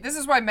guys keep. This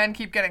is why men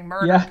keep getting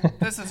murdered. Yeah,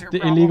 This is your the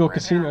problem illegal right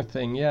casino here.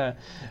 thing. Yeah.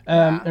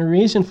 A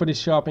reason for this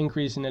sharp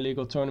increase in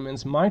illegal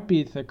tournaments might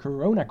be the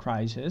Corona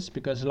crisis,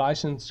 because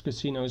licensed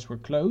casinos were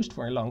closed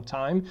for a long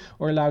time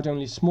or allowed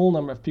only a small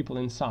number of people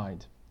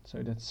inside.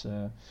 So that's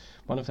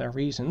one of their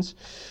reasons.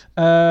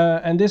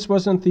 And this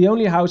wasn't the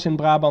only house in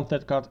Brabant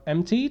that got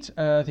emptied.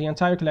 The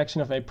entire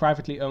collection of a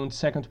privately owned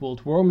Second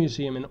World War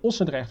museum in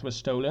Ossendrecht was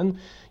stolen.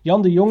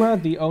 Jan de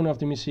Jonge, the owner of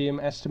the museum,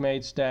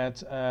 estimates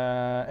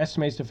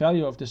the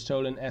value of the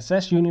stolen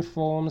SS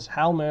uniforms,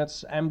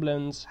 helmets,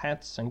 emblems,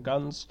 hats and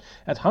guns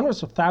at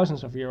hundreds of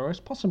thousands of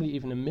euros, possibly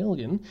even $1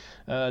 million.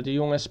 De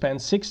Jonge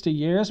spent 60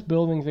 years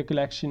building the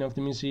collection of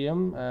the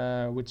museum,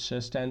 which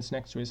stands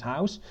next to his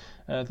house.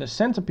 The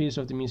centerpiece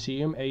of the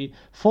museum, a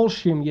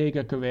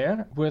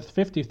Fallschirmjägergewehr worth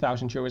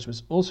 50,000 euros,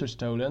 was also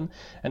stolen.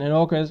 And in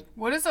August,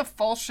 what is a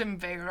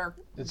Fallschirmjäger?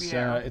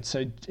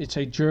 It's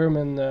a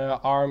German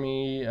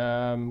army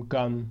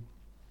gun.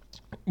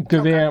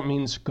 Gewehr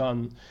means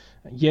gun.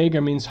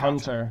 Jäger means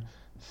hunter.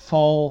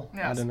 Fall,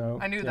 yes, I don't know.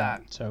 I knew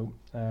that. So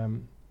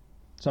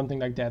something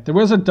like that. There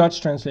was a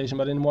Dutch translation,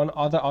 but in one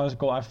other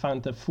article I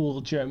found the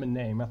full German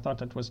name. I thought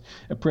that was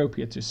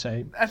appropriate to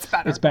say. That's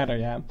better. It's better,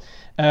 yeah.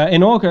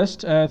 In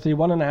August, the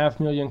 1.5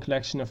 million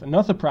collection of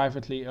another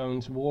privately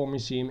owned war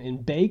museum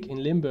in Beek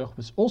in Limburg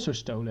was also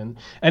stolen.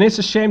 And it's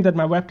a shame that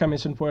my webcam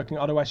isn't working,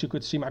 otherwise you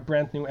could see my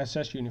brand new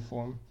SS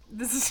uniform.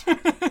 This is...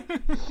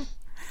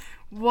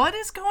 What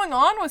is going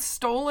on with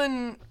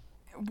stolen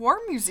war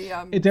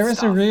museum there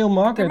is a real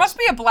market. There must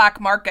be a black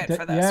market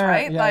for this,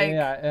 right?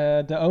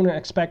 The owner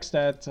expects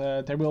that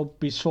they will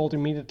be sold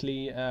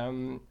immediately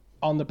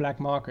on the black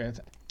market.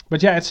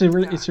 But yeah, it's a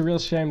real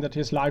shame that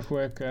his life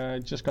work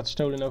just got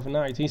stolen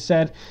overnight. He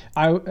said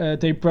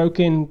they broke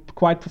in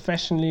quite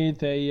professionally.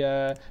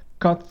 They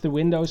cut the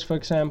windows, for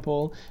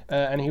example,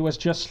 and he was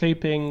just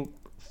sleeping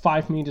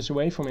 5 meters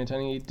away from it,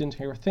 and he didn't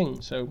hear a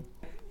thing. So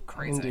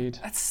crazy. Indeed.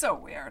 That's so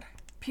weird.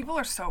 People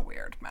are so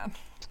weird, man.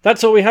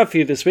 That's all we have for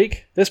you this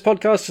week. This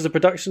podcast is a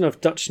production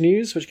of Dutch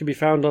News, which can be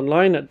found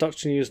online at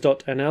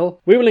dutchnews.nl.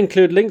 We will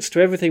include links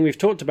to everything we've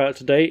talked about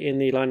today in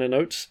the liner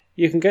notes.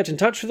 You can get in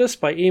touch with us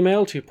by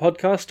email to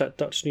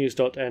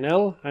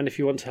podcast@dutchnews.nl, and if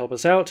you want to help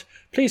us out,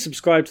 please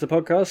subscribe to the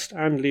podcast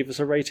and leave us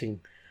a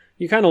rating.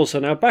 You can also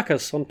now back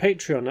us on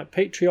Patreon at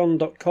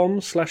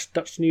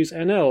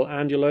patreon.com/dutchnewsnl,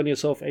 and you'll earn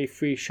yourself a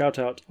free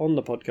shout-out on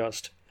the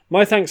podcast.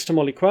 My thanks to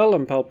Molly Quell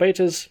and Paul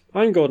Peters.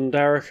 I'm Gordon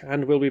Darroch,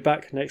 and we'll be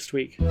back next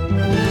week.